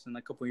Oscars in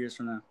a couple years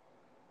from now.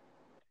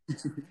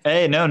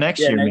 Hey, no, next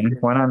Yeah, year, next man. year.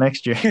 Why not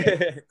next year?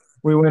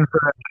 We win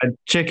for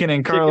Chicken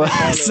and Carlos.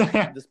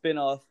 The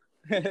spinoff.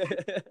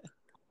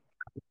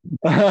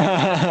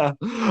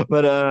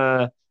 But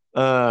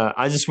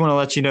I just want to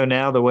let you know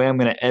now the way I'm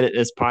going to edit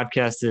this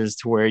podcast is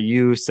to where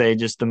you say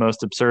just the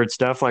most absurd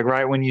stuff. Like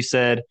right when you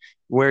said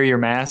wear your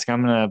mask,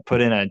 I'm going to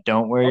put in a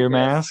don't wear your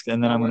mask,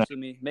 and then That I'm going works to with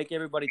me. Make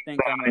everybody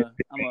think I'm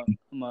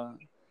a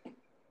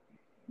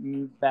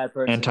bad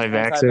person.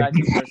 anti-vaxxer.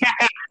 Anti-vaxxer person.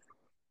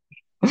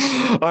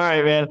 All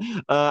right, man.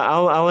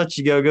 I'll let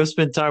you go. Go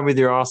spend time with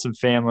your awesome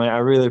family. I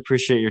really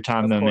appreciate your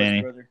time, Of though, course,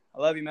 Manny. brother. I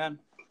love you, man.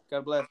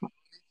 God bless.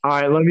 All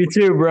right, love you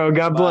too, bro.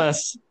 God Bye.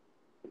 bless.